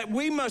that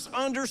we must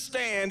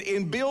understand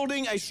in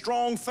building a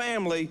strong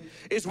family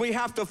is we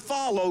have to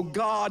follow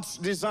God's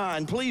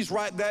design. Please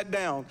write that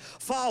down.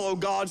 Follow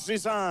God's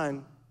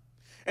design.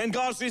 And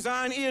God's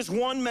design is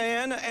one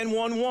man and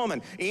one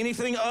woman.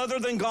 Anything other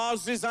than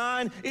God's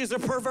design is a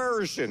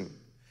perversion.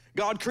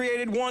 God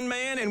created one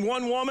man and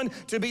one woman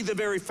to be the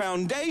very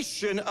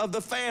foundation of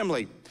the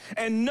family.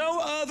 And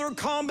no other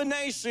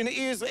combination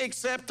is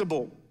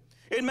acceptable.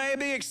 It may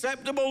be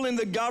acceptable in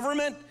the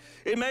government.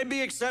 It may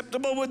be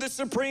acceptable with the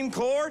Supreme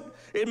Court.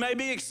 It may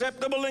be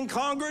acceptable in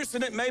Congress,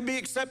 and it may be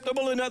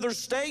acceptable in other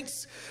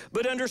states.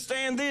 But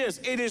understand this,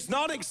 it is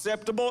not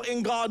acceptable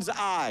in God's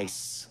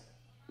eyes,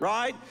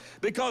 right?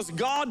 Because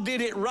God did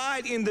it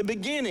right in the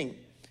beginning.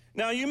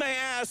 Now you may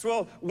ask,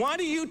 well, why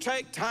do you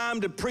take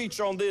time to preach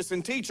on this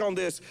and teach on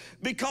this?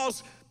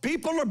 Because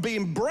people are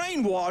being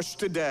brainwashed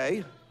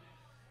today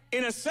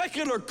in a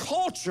secular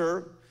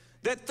culture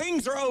that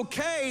things are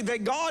okay,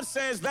 that God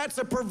says that's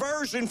a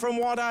perversion from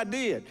what I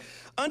did.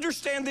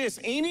 Understand this,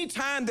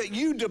 anytime that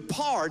you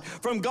depart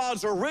from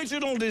God's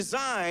original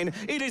design,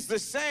 it is the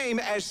same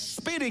as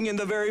spitting in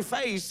the very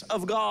face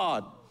of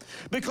God.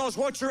 Because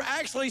what you're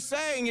actually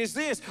saying is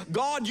this: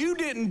 God, you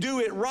didn't do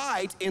it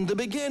right in the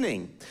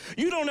beginning.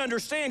 You don't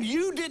understand.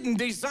 You didn't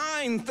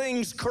design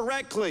things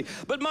correctly.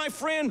 But my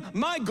friend,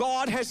 my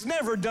God has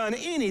never done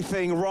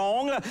anything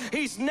wrong.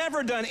 He's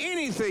never done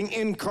anything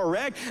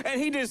incorrect.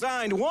 And He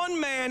designed one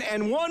man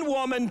and one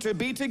woman to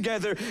be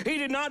together. He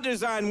did not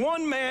design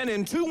one man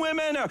and two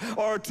women,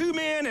 or two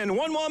men and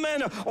one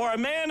woman, or a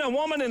man, a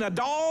woman, and a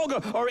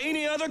dog, or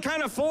any other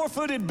kind of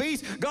four-footed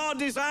beast. God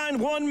designed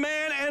one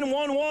man and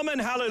one woman.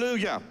 Hallelujah.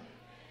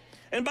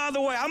 And by the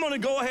way, I'm going to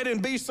go ahead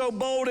and be so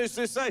bold as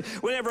to say,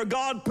 whenever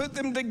God put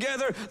them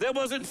together, there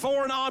wasn't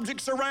foreign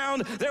objects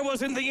around, there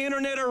wasn't the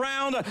internet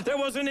around, there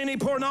wasn't any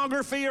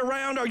pornography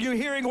around. Are you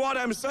hearing what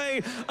I'm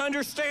saying?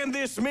 Understand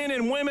this, men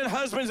and women,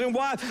 husbands and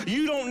wives,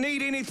 you don't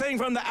need anything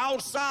from the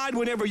outside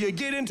whenever you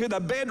get into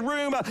the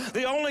bedroom.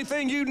 The only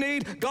thing you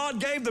need,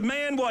 God gave the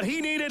man what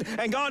he needed,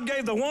 and God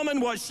gave the woman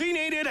what she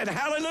needed, and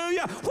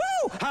hallelujah,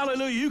 woo,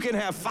 hallelujah, you can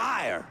have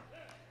fire.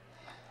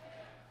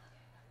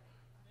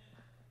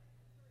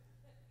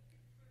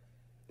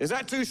 Is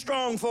that too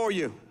strong for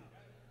you?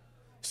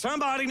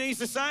 Somebody needs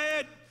to say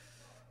it,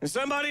 and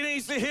somebody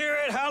needs to hear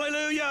it.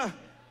 Hallelujah.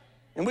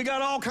 And we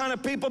got all kind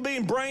of people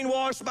being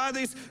brainwashed by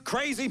these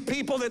crazy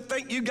people that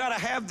think you got to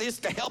have this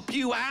to help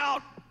you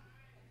out.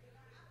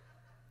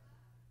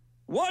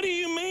 What do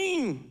you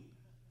mean?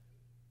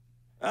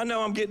 I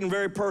know I'm getting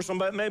very personal,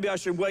 but maybe I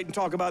should wait and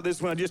talk about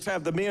this when I just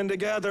have the men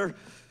together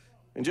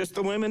and just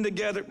the women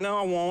together. No,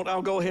 I won't.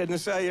 I'll go ahead and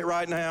say it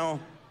right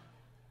now.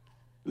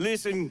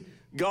 Listen,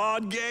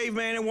 God gave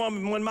man and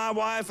woman. When my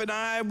wife and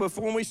I,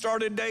 before we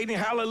started dating,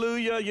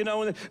 hallelujah, you know,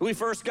 when we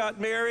first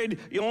got married,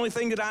 the only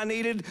thing that I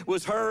needed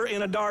was her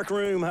in a dark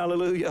room,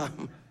 hallelujah.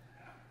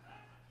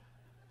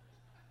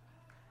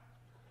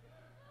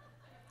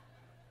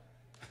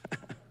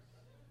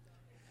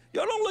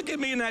 Y'all don't look at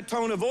me in that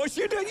tone of voice.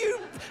 You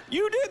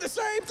did the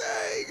same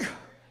thing.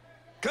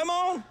 Come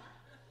on.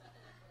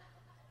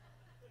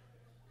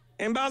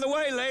 And by the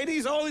way,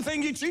 ladies, the only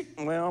thing you cheat,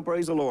 well,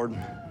 praise the Lord.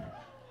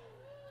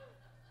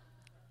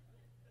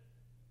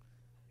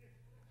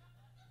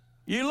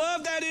 You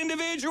love that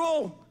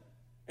individual,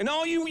 and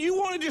all you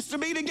wanted just to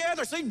be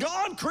together. See,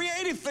 God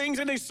created things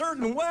in a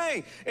certain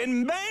way,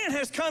 and man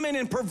has come in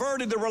and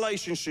perverted the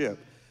relationship.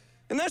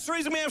 And that's the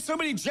reason we have so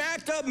many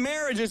jacked up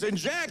marriages and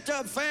jacked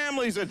up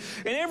families, and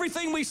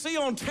everything we see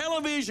on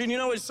television, you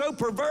know, is so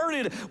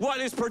perverted. What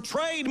is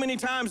portrayed many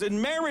times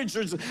in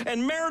marriages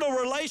and marital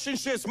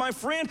relationships, my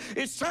friend,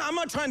 I'm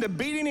not trying to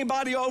beat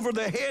anybody over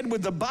the head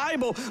with the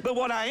Bible, but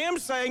what I am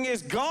saying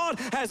is God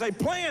has a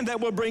plan that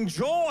will bring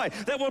joy,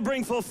 that will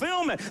bring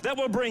fulfillment, that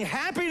will bring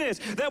happiness,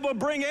 that will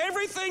bring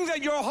everything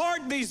that your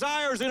heart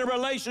desires in a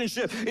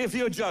relationship if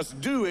you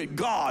just do it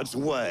God's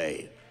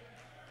way.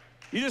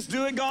 You just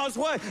do it God's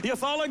way. You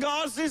follow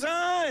God's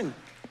design.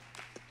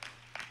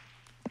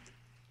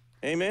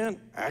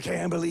 Amen. I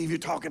can't believe you're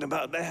talking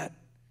about that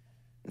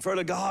in front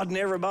of God and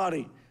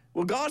everybody.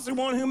 Well, God's the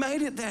one who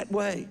made it that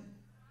way.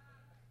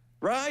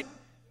 Right?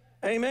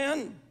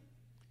 Amen.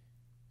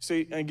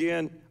 See,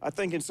 again, I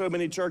think in so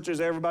many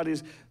churches,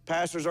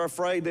 pastors are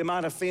afraid they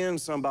might offend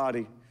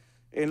somebody.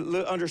 And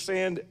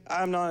understand,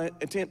 I'm not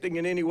attempting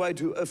in any way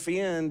to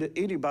offend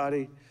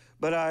anybody,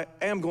 but I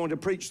am going to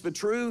preach the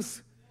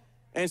truth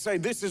and say,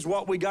 this is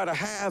what we got to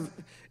have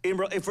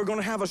if we're going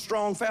to have a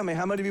strong family.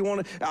 How many of you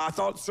want to? I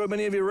thought so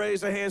many of you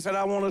raised their hand and said,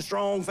 I want a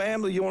strong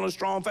family. You want a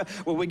strong family?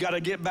 Well, we got to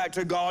get back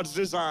to God's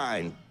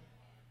design.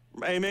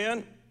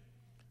 Amen?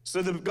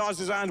 So God's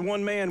designed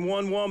one man,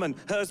 one woman.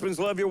 Husbands,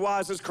 love your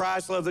wives as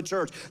Christ loved the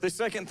church. The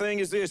second thing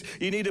is this: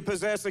 you need to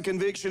possess a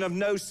conviction of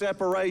no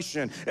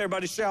separation.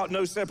 Everybody shout,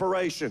 no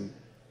separation.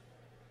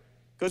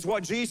 Because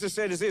what Jesus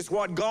said is this: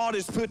 what God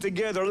has put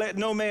together, let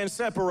no man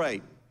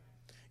separate.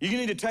 You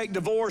need to take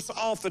divorce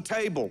off the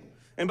table.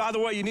 And by the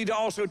way, you need to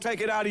also take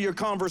it out of your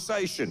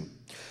conversation.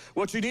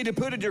 What you need to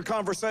put in your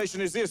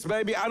conversation is this: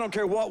 baby, I don't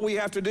care what we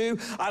have to do.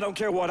 I don't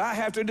care what I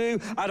have to do.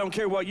 I don't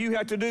care what you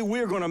have to do.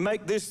 We're going to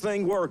make this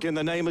thing work in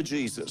the name of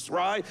Jesus,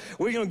 right?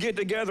 We're going to get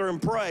together and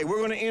pray. We're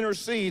going to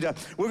intercede.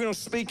 We're going to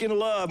speak in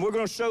love. We're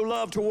going to show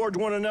love towards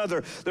one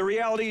another. The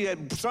reality,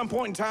 at some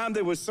point in time,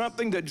 there was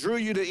something that drew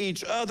you to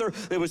each other.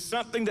 There was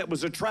something that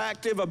was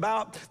attractive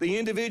about the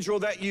individual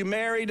that you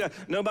married.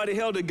 Nobody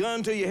held a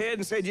gun to your head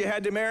and said you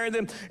had to marry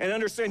them. And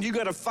understand, you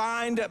got to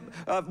find,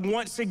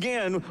 once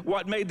again,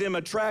 what made them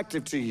attractive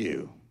to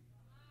you.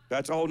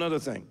 That's a whole nother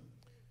thing,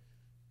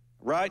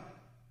 right?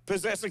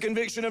 Possess a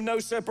conviction of no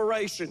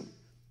separation.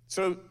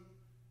 So,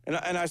 and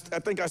I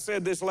think I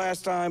said this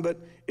last time, but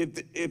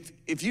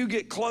if you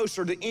get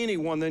closer to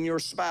anyone than your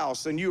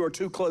spouse, then you are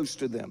too close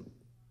to them.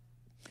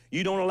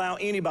 You don't allow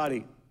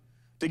anybody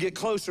to get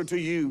closer to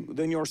you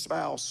than your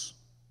spouse.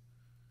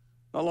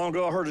 Not long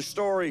ago, I heard a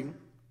story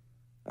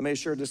I may have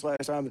shared this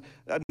last time.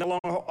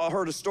 I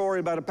heard a story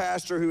about a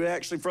pastor who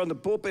actually from the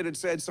pulpit had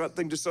said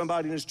something to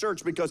somebody in his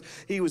church because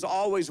he was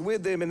always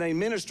with them and they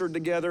ministered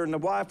together, and the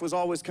wife was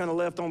always kind of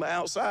left on the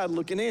outside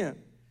looking in.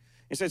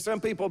 He said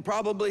some people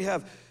probably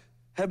have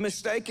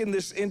mistaken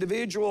this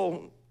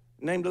individual,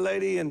 named a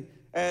lady, and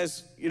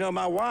as,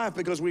 my wife,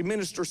 because we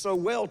minister so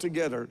well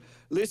together.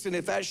 Listen,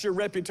 if that's your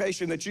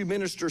reputation, that you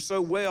minister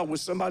so well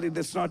with somebody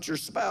that's not your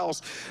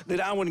spouse,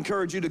 then I would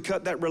encourage you to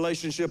cut that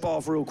relationship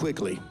off real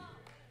quickly.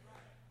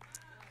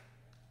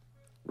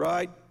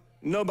 Right?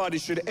 Nobody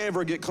should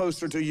ever get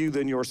closer to you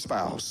than your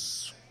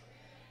spouse.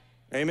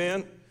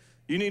 Amen?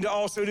 You need to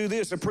also do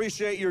this,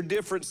 appreciate your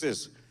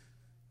differences.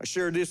 I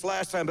shared this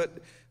last time, but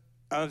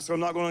so I'm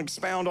not going to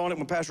expound on it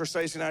when Pastor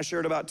Stacy and I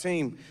shared about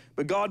team.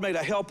 But God made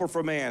a helper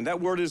for man. That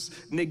word is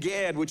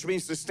neged, which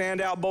means to stand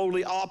out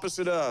boldly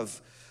opposite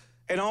of.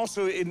 And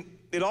also,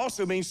 it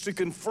also means to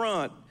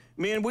confront.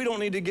 Men, we don't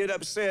need to get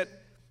upset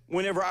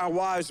whenever our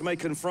wives may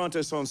confront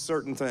us on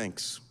certain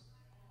things.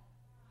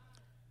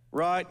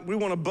 Right? We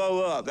want to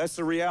bow up. That's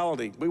the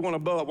reality. We want to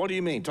bow up. What do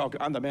you mean?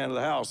 I'm the man of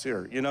the house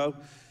here,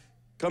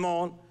 Come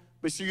on.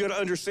 But you got to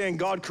understand,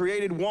 God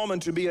created woman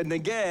to be a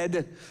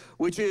neged,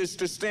 which is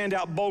to stand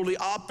out boldly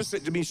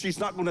opposite to me. She's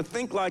not going to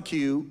think like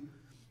you.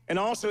 And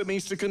also it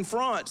means to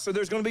confront. So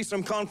there's going to be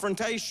some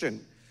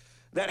confrontation.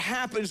 That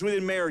happens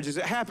within marriages.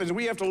 It happens.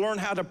 We have to learn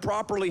how to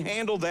properly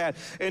handle that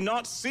and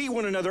not see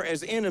one another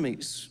as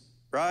enemies,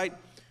 right?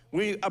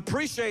 We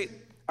appreciate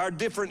our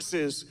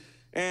differences,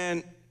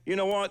 and you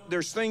know what?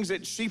 There's things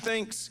that she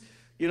thinks,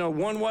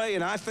 one way,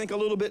 and I think a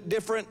little bit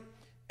different.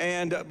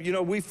 And,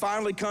 we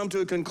finally come to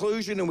a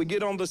conclusion and we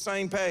get on the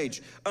same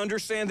page.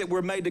 Understand that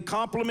we're made to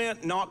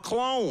complement, not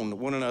clone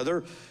one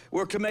another.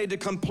 We're made to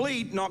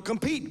complete, not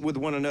compete with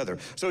one another.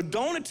 So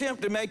don't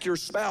attempt to make your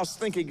spouse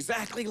think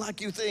exactly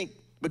like you think,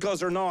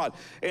 because they're not.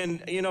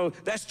 And,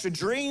 that's to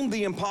dream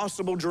the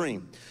impossible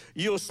dream.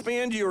 You'll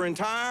spend your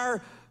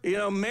entire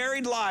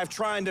married life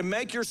trying to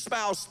make your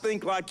spouse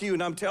think like you.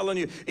 And I'm telling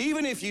you,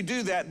 even if you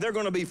do that, they're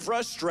going to be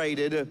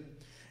frustrated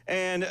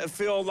and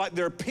feel like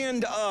they're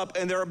pinned up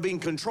and they're being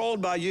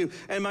controlled by you.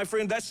 And my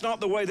friend, that's not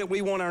the way that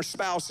we want our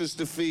spouses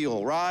to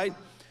feel, right?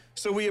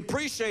 So we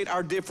appreciate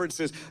our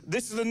differences.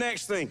 This is the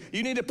next thing.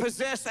 You need to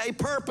possess a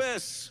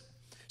purpose.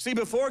 See,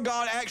 before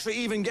God actually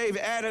even gave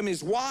Adam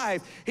his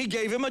wife, he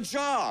gave him a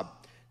job.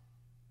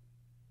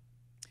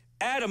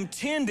 Adam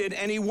tended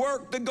and he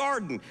worked the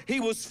garden. He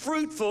was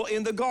fruitful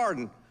in the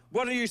garden.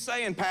 What are you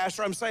saying,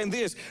 Pastor? I'm saying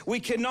this. We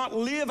cannot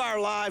live our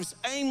lives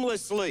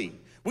aimlessly.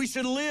 We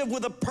should live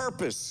with a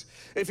purpose.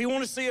 If you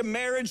want to see a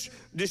marriage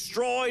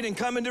destroyed and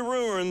come into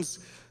ruins,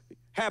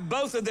 have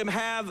both of them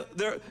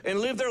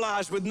live their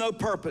lives with no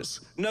purpose,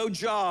 no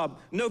job,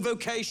 no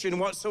vocation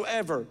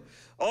whatsoever.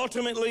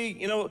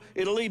 Ultimately,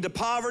 it'll lead to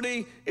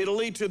poverty. It'll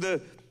lead to the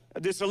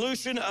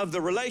dissolution of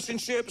the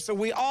relationship. So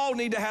we all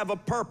need to have a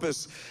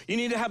purpose. You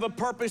need to have a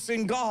purpose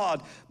in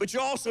God, but you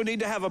also need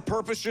to have a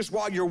purpose just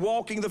while you're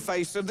walking the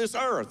face of this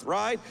earth,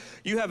 right?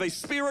 You have a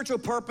spiritual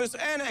purpose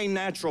and a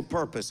natural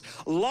purpose.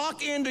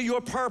 Lock into your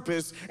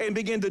purpose and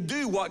begin to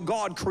do what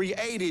God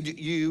created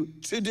you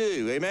to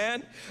do,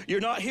 amen?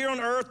 You're not here on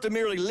earth to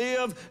merely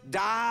live,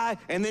 die,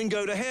 and then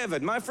go to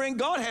heaven. My friend,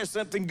 God has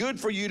something good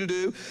for you to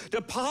do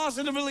to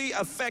positively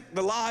affect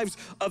the lives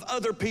of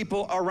other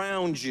people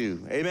around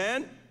you,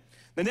 amen?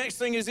 The next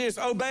thing is this: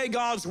 obey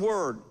God's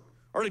word.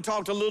 I already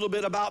talked a little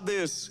bit about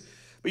this.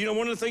 But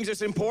one of the things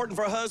that's important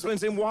for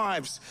husbands and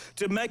wives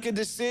to make a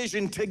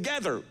decision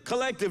together,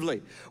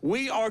 collectively.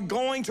 We are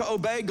going to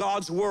obey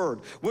God's word.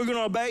 We're going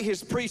to obey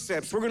his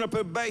precepts. We're going to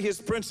obey his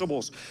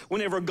principles.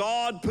 Whenever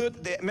God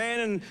put the man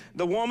and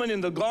the woman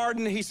in the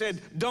garden, he said,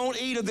 don't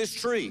eat of this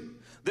tree.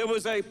 There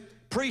was a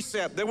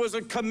precept, there was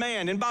a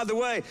command. And by the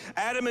way,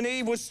 Adam and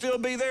Eve would still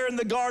be there in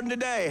the garden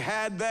today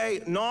had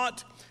they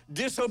not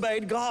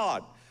disobeyed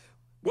God.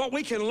 What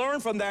we can learn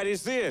from that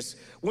is this: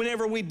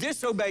 whenever we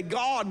disobey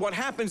God, what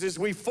happens is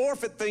we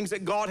forfeit things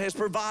that God has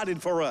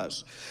provided for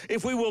us.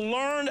 If we will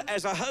learn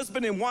as a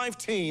husband and wife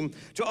team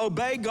to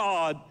obey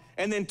God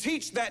and then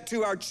teach that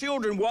to our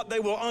children, what they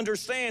will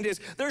understand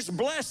is there's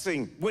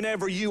blessing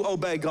whenever you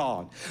obey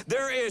God.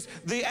 There is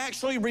the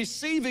actually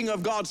receiving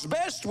of God's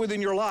best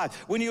within your life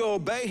when you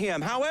obey him.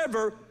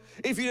 However,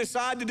 if you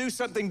decide to do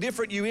something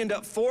different, you end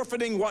up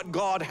forfeiting what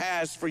God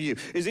has for you.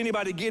 Is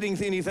anybody getting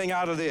anything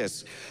out of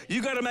this?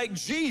 You got to make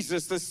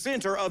Jesus the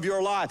center of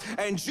your life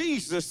and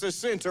Jesus the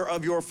center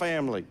of your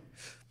family.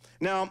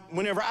 Now,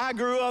 whenever I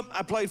grew up,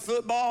 I played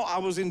football, I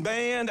was in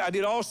band, I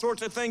did all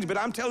sorts of things, but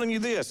I'm telling you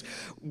this,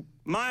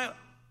 my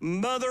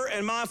mother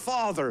and my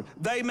father,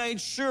 they made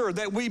sure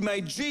that we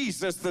made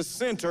Jesus the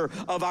center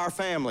of our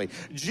family.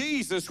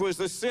 Jesus was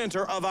the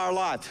center of our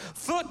life.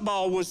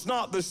 Football was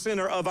not the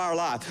center of our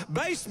life.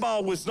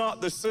 Baseball was not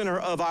the center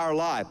of our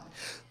life.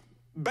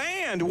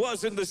 Band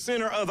wasn't the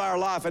center of our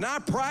life. And I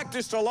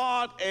practiced a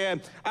lot,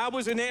 and I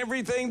was in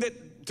everything that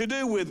to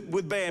do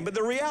with band. But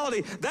the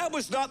reality, that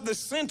was not the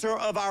center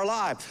of our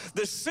life.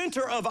 The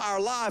center of our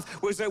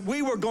life was that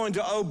we were going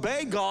to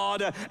obey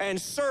God and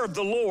serve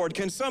the Lord.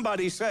 Can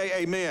somebody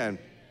say amen?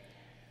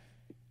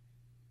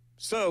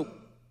 So,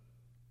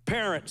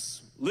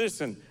 parents,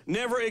 listen,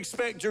 never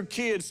expect your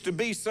kids to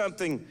be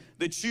something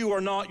that you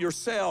are not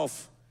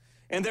yourself.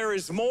 And there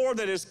is more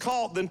that is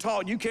caught than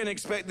taught. You can't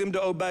expect them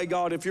to obey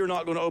God if you're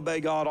not going to obey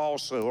God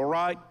also, all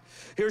right?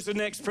 Here's the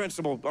next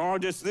principle.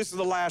 This is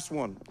the last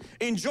one.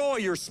 Enjoy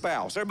your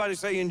spouse. Everybody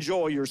say,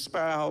 enjoy your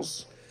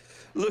spouse.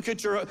 Look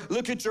at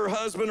your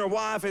husband or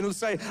wife and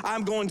say,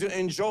 I'm going to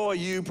enjoy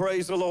you,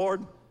 praise the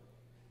Lord.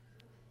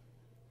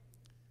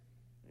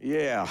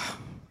 Yeah.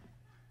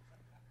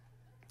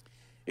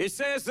 It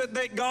says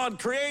that God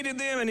created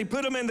them and he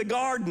put them in the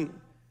garden.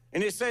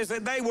 And it says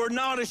that they were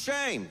not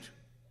ashamed.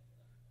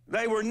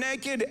 They were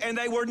naked and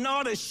they were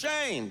not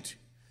ashamed.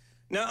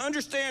 Now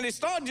understand,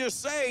 it's not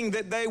just saying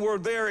that they were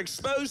there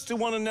exposed to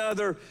one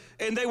another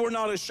and they were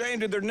not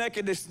ashamed of their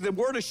nakedness. The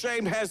word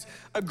ashamed has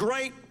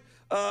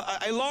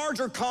a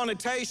larger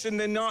connotation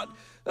than not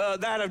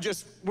that of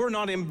just, we're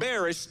not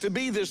embarrassed to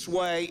be this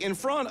way in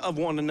front of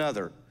one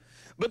another.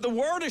 But the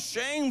word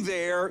ashamed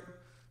there,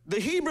 the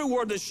Hebrew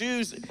word that's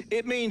used,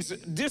 it means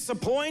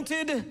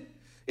disappointed,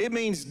 it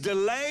means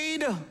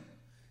delayed,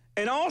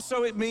 and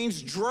also it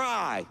means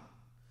dry.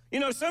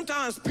 You know,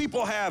 sometimes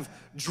people have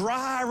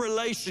dry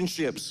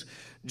relationships,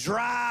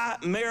 dry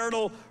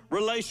marital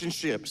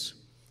relationships.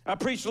 I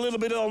preached a little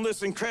bit on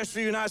this in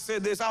Crestview, and I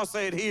said this, I'll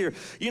say it here.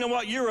 You know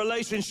what? Your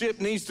relationship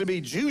needs to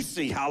be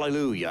juicy,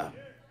 hallelujah.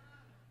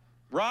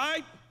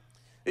 Right?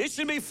 It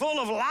should be full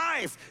of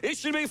life. It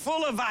should be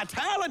full of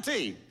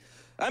vitality.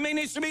 I mean,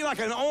 it should be like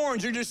an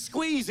orange. You're just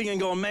squeezing and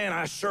going, man,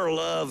 I sure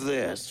love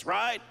this,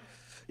 right?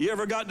 You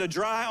ever gotten a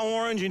dry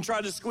orange and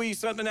tried to squeeze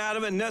something out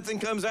of it and nothing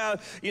comes out?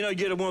 You know, you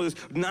get one of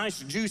those nice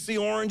juicy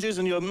oranges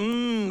and you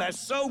go, that's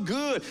so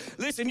good.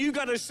 Listen, you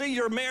got to see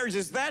your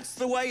marriages. That's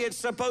the way it's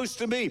supposed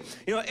to be.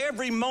 You know,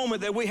 every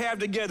moment that we have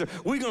together,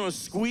 we're going to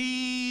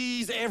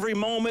squeeze every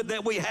moment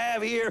that we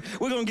have here.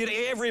 We're going to get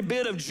every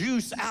bit of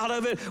juice out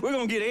of it. We're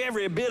going to get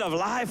every bit of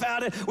life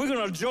out of it. We're going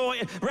to enjoy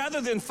it.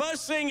 Rather than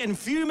fussing and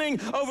fuming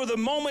over the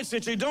moments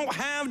that you don't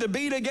have to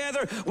be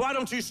together, why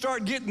don't you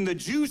start getting the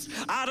juice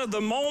out of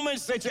the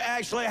moments that you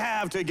actually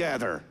have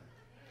together?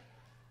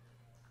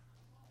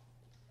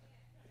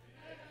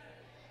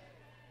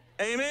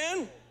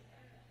 Amen?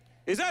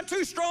 Is that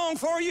too strong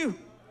for you?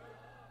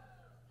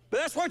 But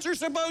that's what you're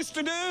supposed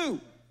to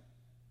do.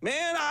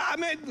 Man, I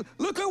mean,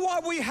 look at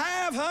what we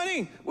have,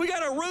 honey. We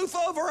got a roof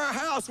over our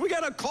house. We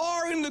got a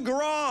car in the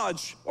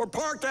garage or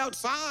parked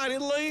outside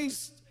at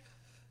least.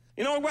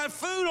 You know, we got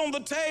food on the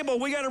table.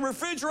 We got a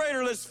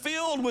refrigerator that's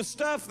filled with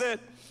stuff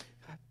that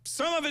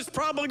some of it's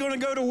probably going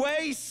to go to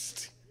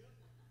waste.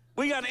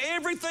 We got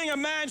everything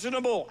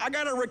imaginable. I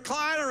got a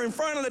recliner in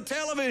front of the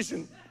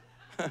television.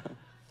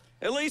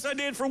 At least I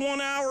did for 1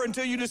 hour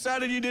until you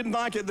decided you didn't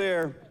like it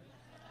there.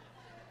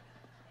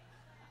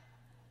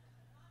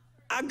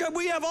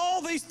 We have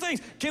all these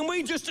things. Can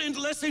we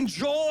let's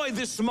enjoy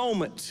this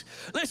moment.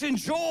 Let's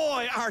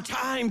enjoy our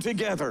time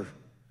together.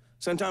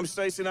 Sometimes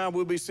Stacy and I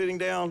will be sitting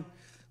down,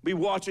 be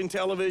watching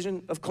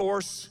television, of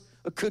course,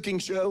 a cooking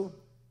show.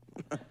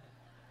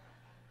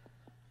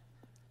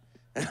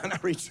 And I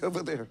reach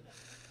over there.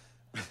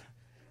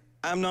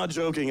 I'm not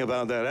joking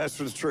about that. That's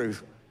the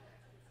truth.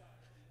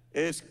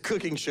 It's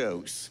cooking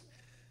shows.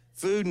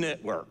 Food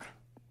Network.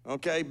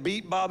 Okay?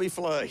 Beat Bobby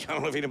Flay. I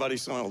don't know if anybody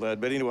saw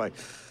that, but anyway.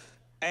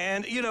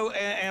 And, you know,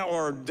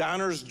 or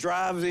diners,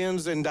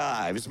 drive-ins, and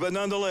dives. But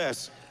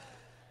nonetheless,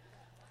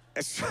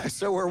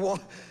 so we're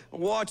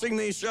watching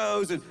these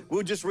shows, and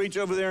we'll just reach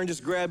over there and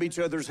just grab each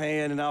other's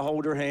hand, and I'll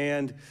hold her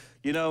hand.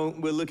 You know,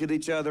 we'll look at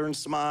each other and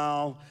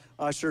smile.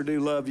 I sure do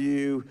love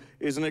you.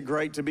 Isn't it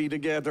great to be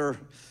together?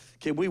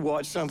 Can we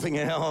watch something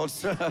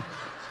else? Right?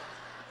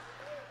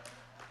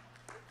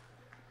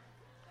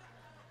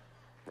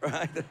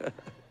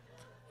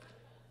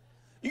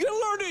 You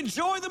gotta learn to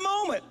enjoy the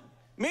moment.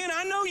 Man,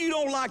 I know you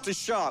don't like to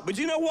shop, but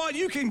you know what?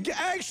 You can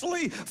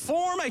actually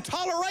form a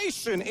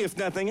toleration, if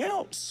nothing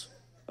else.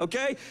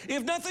 Okay?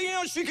 If nothing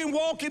else, you can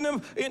walk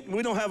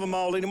we don't have a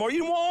mall anymore.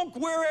 You can walk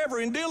wherever,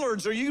 in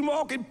Dillard's, or you can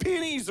walk in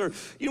Penny's, or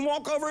you can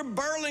walk over at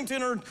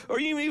Burlington, or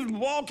you can even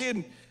walk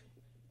in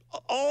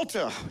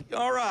Ulta.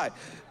 All right.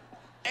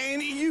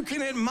 And you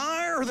can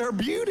admire their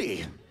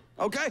beauty,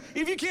 okay?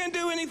 If you can't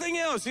do anything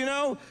else, you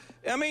know,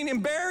 I mean,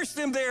 embarrass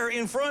them there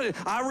in front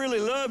of, I really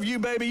love you,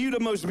 baby. You the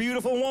most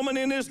beautiful woman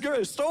in this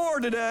store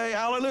today.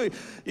 Hallelujah.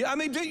 Yeah, I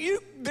mean,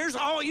 there's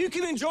all you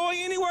can enjoy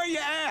anywhere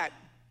you're at.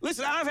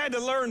 Listen, I've had to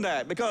learn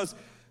that because,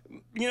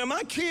 you know,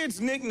 my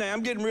kids' nickname,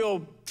 I'm getting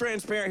real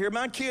transparent here.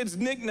 My kids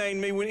nicknamed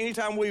me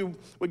anytime we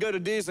go to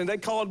Disney. They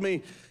called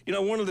me, you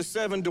know, one of the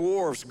 7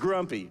 dwarfs,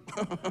 Grumpy.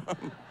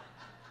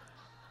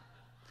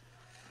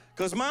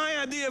 Because my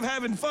idea of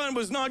having fun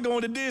was not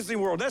going to Disney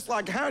World. That's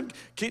like, how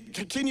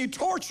can you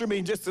torture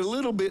me just a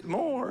little bit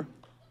more?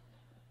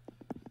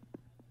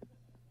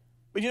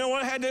 But you know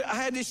what? I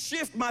had to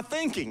shift my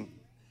thinking.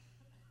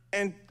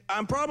 And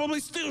I'm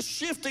probably still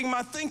shifting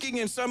my thinking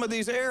in some of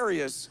these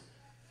areas.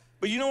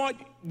 But you know what?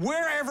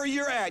 Wherever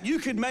you're at, you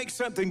could make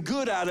something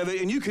good out of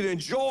it, and you could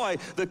enjoy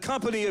the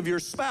company of your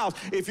spouse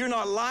if you're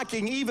not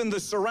liking even the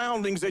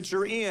surroundings that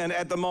you're in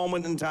at the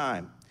moment in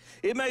time.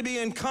 It may be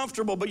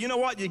uncomfortable, but you know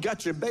what? You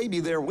got your baby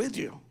there with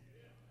you,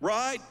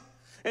 right?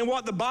 And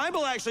what the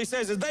Bible actually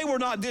says is they were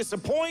not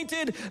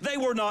disappointed, they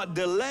were not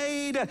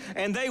delayed,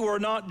 and they were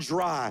not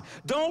dry.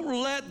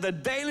 Don't let the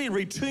daily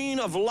routine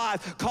of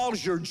life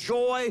cause your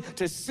joy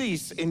to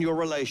cease in your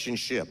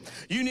relationship.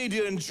 You need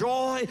to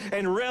enjoy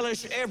and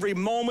relish every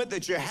moment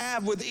that you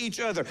have with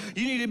each other.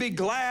 You need to be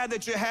glad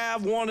that you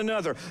have one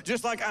another.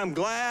 Just like I'm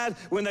glad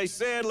when they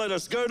said, let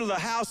us go to the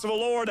house of the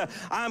Lord.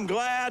 I'm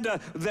glad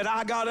that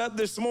I got up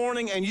this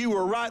morning and you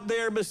were right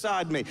there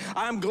beside me.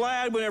 I'm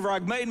glad whenever I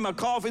made my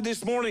coffee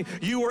this morning,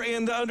 you were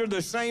under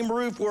the same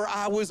roof where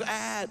I was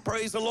at.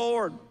 Praise the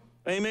Lord.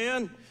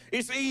 Amen.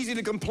 It's easy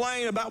to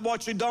complain about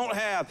what you don't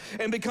have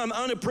and become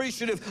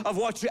unappreciative of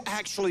what you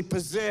actually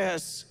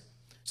possess.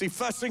 See,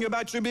 fussing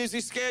about your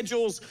busy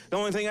schedules, the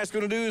only thing that's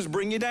going to do is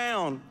bring you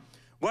down.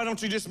 Why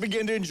don't you just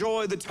begin to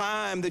enjoy the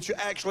time that you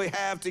actually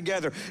have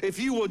together? If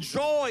you will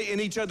joy in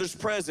each other's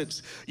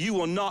presence, you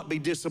will not be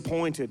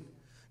disappointed.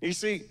 You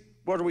see,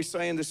 what are we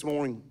saying this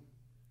morning?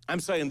 I'm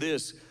saying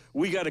this.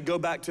 We got to go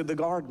back to the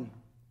garden.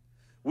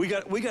 We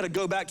got to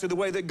go back to the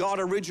way that God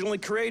originally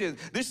created.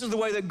 This is the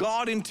way that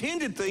God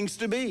intended things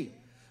to be.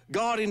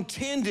 God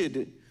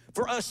intended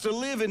for us to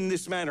live in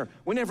this manner.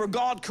 Whenever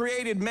God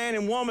created man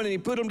and woman and he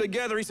put them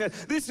together, he said,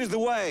 this is the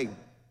way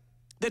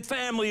that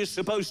family is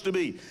supposed to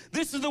be.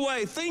 This is the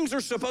way things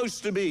are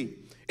supposed to be.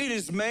 It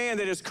is man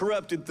that has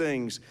corrupted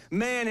things.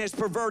 Man has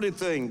perverted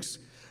things.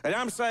 And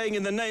I'm saying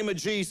in the name of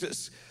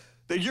Jesus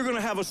that you're going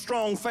to have a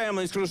strong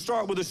family. It's going to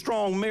start with a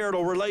strong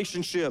marital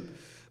relationship.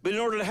 But in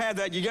order to have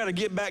that, you got to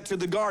get back to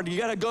the garden. You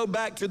got to go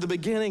back to the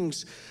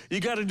beginnings. You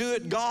got to do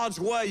it God's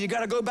way. You got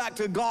to go back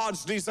to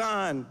God's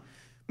design.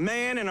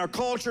 Man and our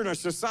culture and our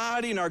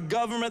society and our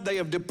government, they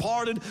have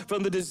departed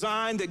from the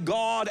design that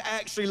God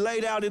actually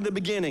laid out in the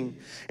beginning.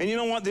 And you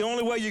know what? The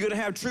only way you're going to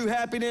have true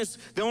happiness,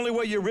 the only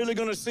way you're really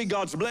going to see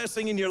God's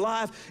blessing in your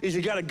life is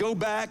you got to go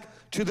back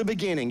to the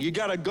beginning. You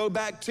got to go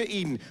back to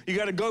Eden. You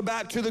got to go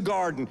back to the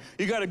garden.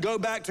 You got to go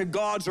back to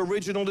God's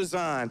original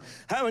design.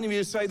 How many of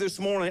you say this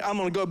morning, I'm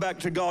going to go back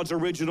to God's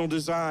original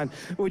design?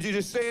 Would you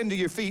just stand to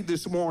your feet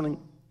this morning?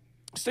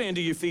 Stand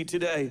to your feet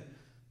today.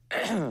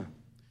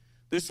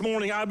 This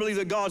morning, I believe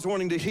that God's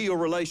wanting to heal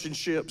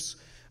relationships.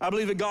 I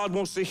believe that God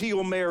wants to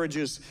heal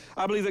marriages.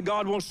 I believe that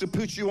God wants to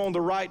put you on the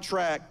right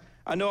track.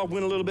 I know I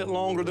went a little bit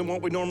longer than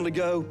what we normally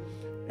go,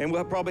 and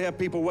we'll probably have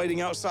people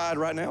waiting outside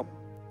right now.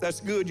 That's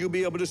good. You'll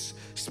be able to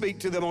speak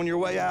to them on your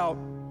way out.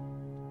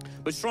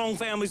 But strong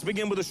families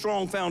begin with a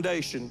strong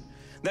foundation.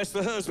 That's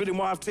the husband and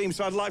wife team.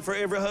 So I'd like for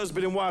every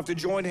husband and wife to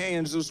join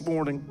hands this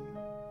morning.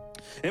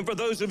 And for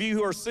those of you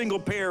who are single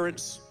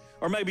parents,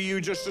 or maybe you're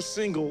just a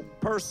single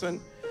person,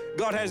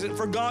 God hasn't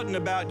forgotten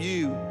about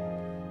you.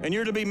 And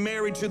you're to be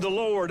married to the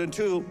Lord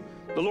until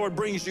the Lord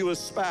brings you a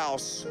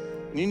spouse.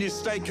 And you need to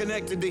stay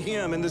connected to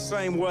Him in the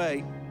same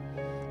way.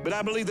 But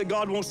I believe that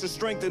God wants to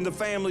strengthen the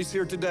families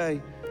here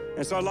today.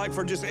 And so I'd like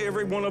for just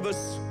every one of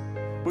us,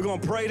 we're going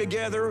to pray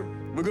together.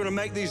 We're going to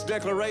make these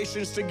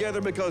declarations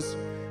together because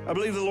I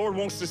believe the Lord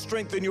wants to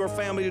strengthen your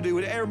family to do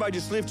it. Everybody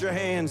just lift your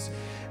hands.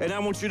 And I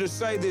want you to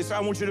say this.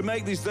 I want you to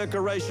make these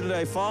declarations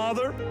today.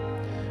 Father,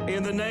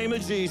 in the name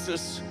of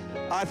Jesus,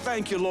 I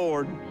thank you,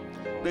 Lord,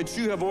 that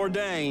you have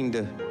ordained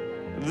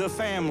the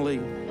family.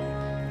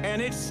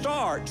 And it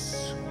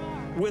starts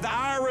with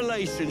our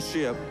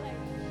relationship.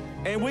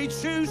 And we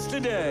choose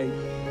today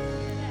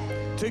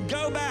to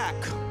go back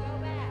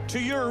to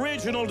your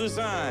original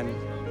design.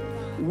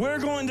 We're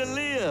going to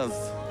live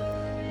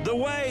the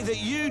way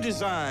that you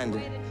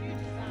designed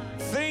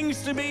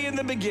things to be in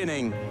the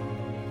beginning.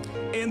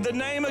 In the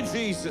name of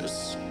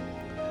Jesus,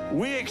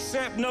 we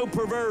accept no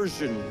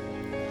perversion.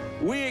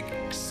 We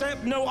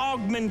accept no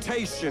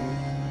augmentation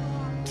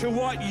to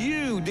what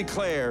you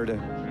declared,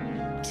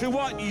 to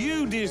what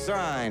you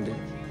designed.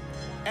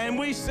 And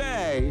we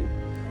say,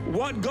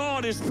 what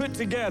God has put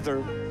together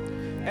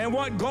and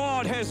what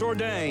God has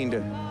ordained,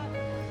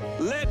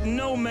 let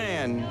no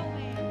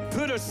man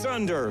put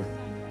asunder,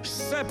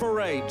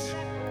 separate,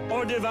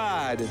 or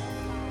divide.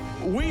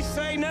 We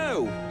say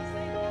no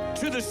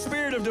to the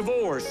spirit of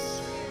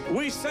divorce.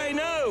 We say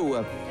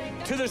no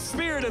to the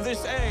spirit of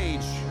this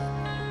age.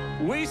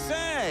 We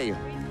say,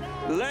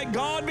 let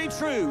God be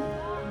true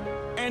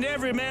and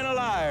every man a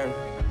liar.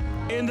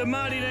 In the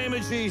mighty name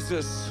of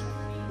Jesus,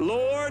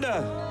 Lord,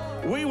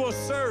 we will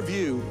serve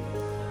you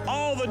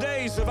all the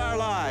days of our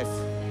life.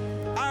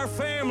 Our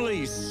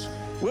families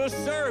will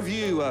serve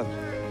you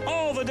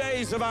all the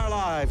days of our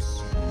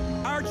lives.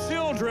 Our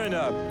children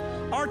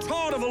are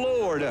taught of the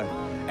Lord,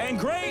 and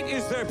great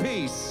is their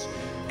peace.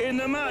 In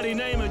the mighty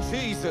name of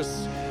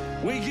Jesus,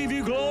 we give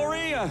you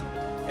glory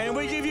and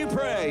we give you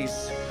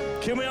praise.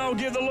 Can we all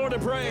give the Lord a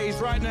praise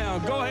right now?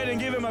 Go ahead and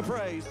give him a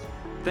praise.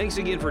 Thanks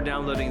again for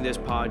downloading this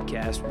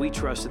podcast. We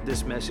trust that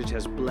this message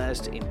has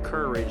blessed,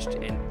 encouraged,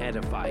 and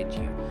edified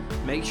you.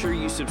 Make sure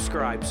you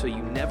subscribe so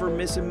you never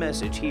miss a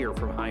message here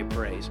from High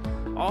Praise.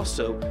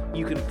 Also,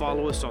 you can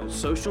follow us on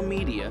social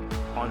media,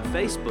 on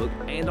Facebook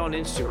and on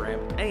Instagram,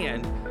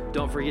 and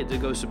don't forget to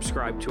go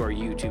subscribe to our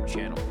YouTube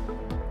channel.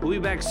 We'll be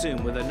back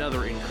soon with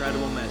another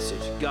incredible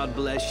message. God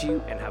bless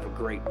you and have a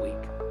great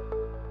week.